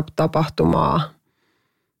Power Cup-tapahtumaa,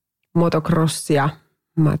 motocrossia,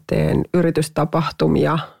 mä teen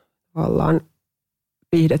yritystapahtumia, tavallaan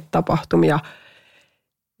viihdetapahtumia,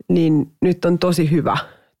 niin nyt on tosi hyvä,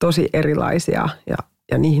 tosi erilaisia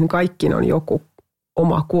ja niihin kaikkiin on joku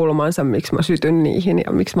oma kulmansa, miksi mä sytyn niihin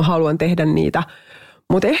ja miksi mä haluan tehdä niitä.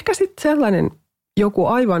 Mutta ehkä sitten sellainen joku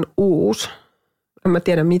aivan uusi, en mä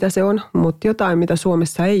tiedä mitä se on, mutta jotain, mitä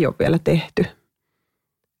Suomessa ei ole vielä tehty,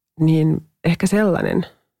 niin ehkä sellainen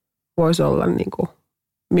voisi olla niin kuin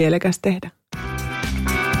mielekäs tehdä.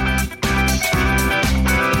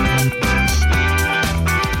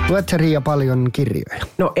 Luet sä, Riia, paljon kirjoja?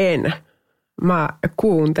 No en. Mä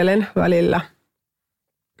kuuntelen välillä,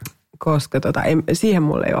 koska siihen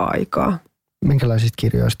mulla ei ole aikaa. Minkälaisista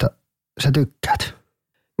kirjoista sä tykkäät?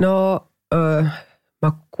 No,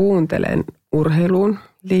 mä kuuntelen urheiluun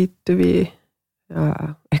liittyviä,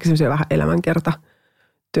 ehkä semmoisia vähän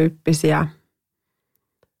elämänkertatyyppisiä.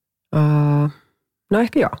 No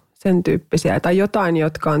ehkä joo, sen tyyppisiä. Tai jotain,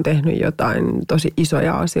 jotka on tehnyt jotain tosi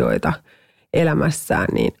isoja asioita elämässään,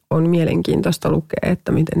 niin on mielenkiintoista lukea,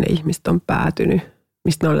 että miten ne ihmiset on päätynyt,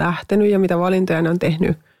 mistä ne on lähtenyt ja mitä valintoja ne on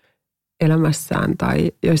tehnyt elämässään.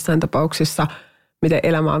 Tai joissain tapauksissa, miten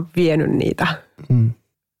elämä on vienyt niitä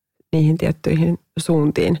niihin tiettyihin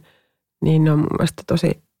suuntiin, niin ne on mun mielestä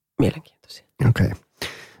tosi mielenkiintoisia. Okei.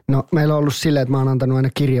 No meillä on ollut silleen, että mä oon antanut aina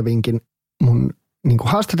kirjavinkin mun niin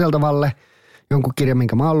kuin haastateltavalle, jonkun kirjan,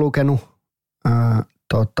 minkä mä oon lukenut.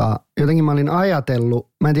 Jotenkin mä olin ajatellut,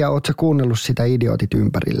 mä en tiedä, ootko sä kuunnellut sitä Idiotit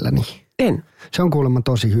ympärilläni? En. Se on kuulemma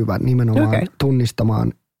tosi hyvä nimenomaan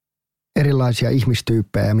tunnistamaan erilaisia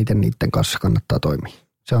ihmistyyppejä ja miten niiden kanssa kannattaa toimia.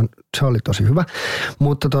 Se oli tosi hyvä.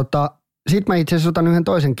 Mutta sitten mä itse asiassa otan yhden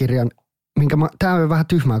toisen kirjan, tää on vähän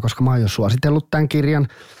tyhmää, koska mä oon jo suositellut tämän kirjan,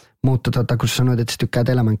 mutta kun sä sanoit, että sä tykkäät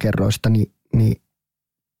elämänkerroista, niin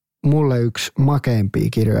mulle yksi makeimpia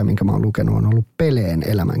kirjoja, minkä mä oon lukenut, on ollut Peleen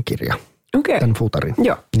elämänkirja. Okei. Tämän futarin.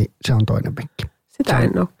 Joo. Niin se on toinen vinkki. Sitä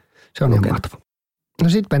en ole. Se on ihan mahtava. No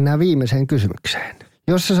sit mennään viimeiseen kysymykseen.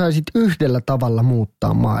 Jos sä saisit yhdellä tavalla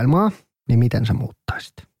muuttaa maailmaa, niin miten sä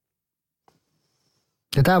muuttaisit?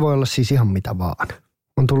 Ja tää voi olla siis ihan mitä vaan.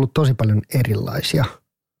 On tullut tosi paljon erilaisia.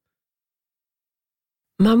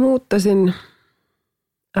 Mä muuttasin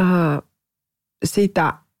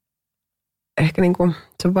sitä, ehkä niinku,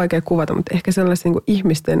 se on vaikea kuvata, mutta ehkä sellaisia niinku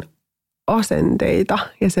ihmisten asenteita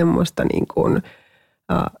ja semmoista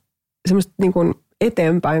niinku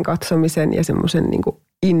eteenpäin katsomisen ja semmoisen niinku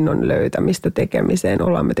innon löytämistä tekemiseen.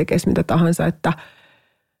 Ollaan me tekemään mitä tahansa, että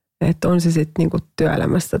on se sitten niinku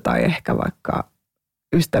työelämässä tai ehkä vaikka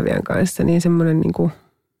ystävien kanssa, niin semmoinen niinku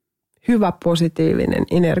hyvä positiivinen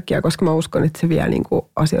energia, koska mä uskon, että se vie niinku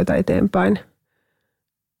asioita eteenpäin.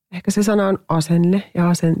 Ehkä se sana on asenne ja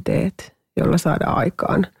asenteet, jolla saadaan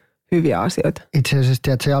aikaan hyviä asioita. Itse asiassa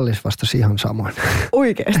tiedät, se Jallis vastasi ihan samoin.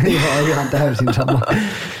 Oikeasti? Joo, ihan täysin sama.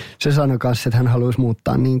 Se sanoi kanssa, että hän haluaisi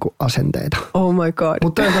muuttaa niinku asenteita. Oh my god.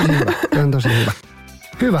 Mutta on tosi hyvä. On tosi hyvä.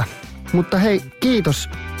 Hyvä. Mutta hei, kiitos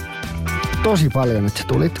tosi paljon, että sä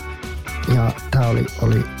tulit. Ja tää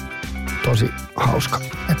oli tosi hauska,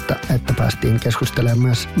 että päästiin keskustelemaan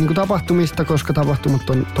myös niin tapahtumista, koska tapahtumat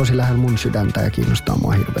on tosi lähellä mun sydäntä ja kiinnostaa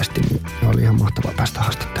mua hirveästi, niin oli ihan mahtavaa päästä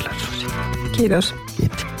haastattelemaan sinua. Kiitos.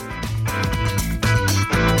 Kiitos.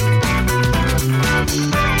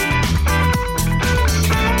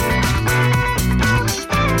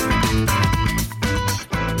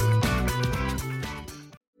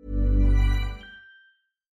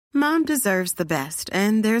 Mom deserves the best,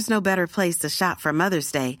 and there's no better place to shop for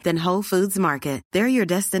Mother's Day than Whole Foods Market. They're your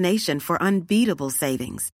destination for unbeatable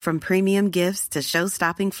savings, from premium gifts to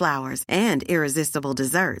show-stopping flowers and irresistible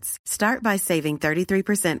desserts. Start by saving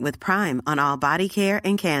 33% with Prime on all body care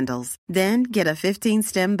and candles. Then get a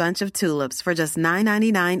 15-stem bunch of tulips for just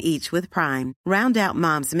 $9.99 each with Prime. Round out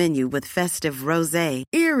Mom's menu with festive rosé,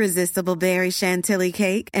 irresistible berry chantilly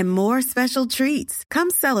cake, and more special treats.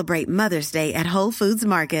 Come celebrate Mother's Day at Whole Foods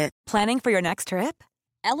Market. Planning for your next trip?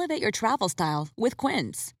 Elevate your travel style with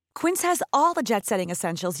Quince. Quince has all the jet-setting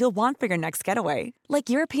essentials you'll want for your next getaway, like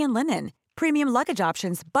European linen, premium luggage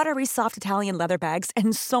options, buttery soft Italian leather bags,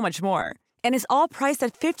 and so much more. And is all priced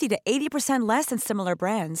at 50 to 80% less than similar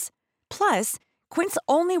brands. Plus, Quince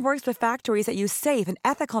only works with factories that use safe and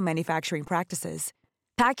ethical manufacturing practices.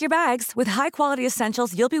 Pack your bags with high-quality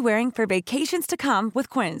essentials you'll be wearing for vacations to come with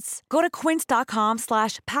Quince. Go to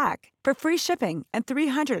quince.com/pack for free shipping and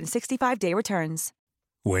 365-day returns.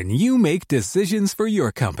 When you make decisions for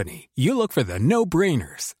your company, you look for the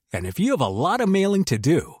no-brainers. And if you have a lot of mailing to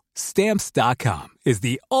do, Stamps.com is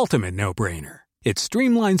the ultimate no-brainer. It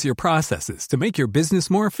streamlines your processes to make your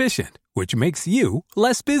business more efficient, which makes you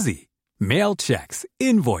less busy. Mail checks,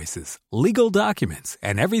 invoices, legal documents,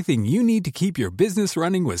 and everything you need to keep your business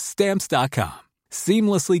running with Stamps.com.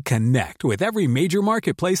 Seamlessly connect with every major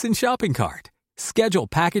marketplace and shopping cart. Schedule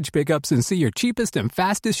package pickups and see your cheapest and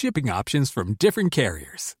fastest shipping options from different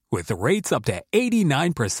carriers. With rates up to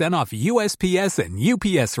 89% off USPS and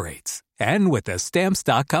UPS rates. And with the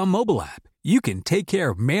Stamps.com mobile app, you can take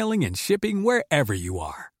care of mailing and shipping wherever you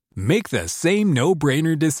are. Make the same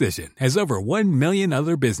no-brainer decision as over 1 million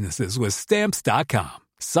other businesses with Stamps.com.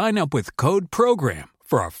 Sign up with code PROGRAM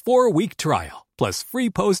for a 4-week trial, plus free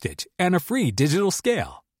postage and a free digital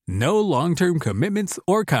scale. No long-term commitments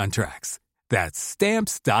or contracts. That's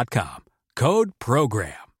Stamps.com. Code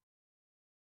PROGRAM.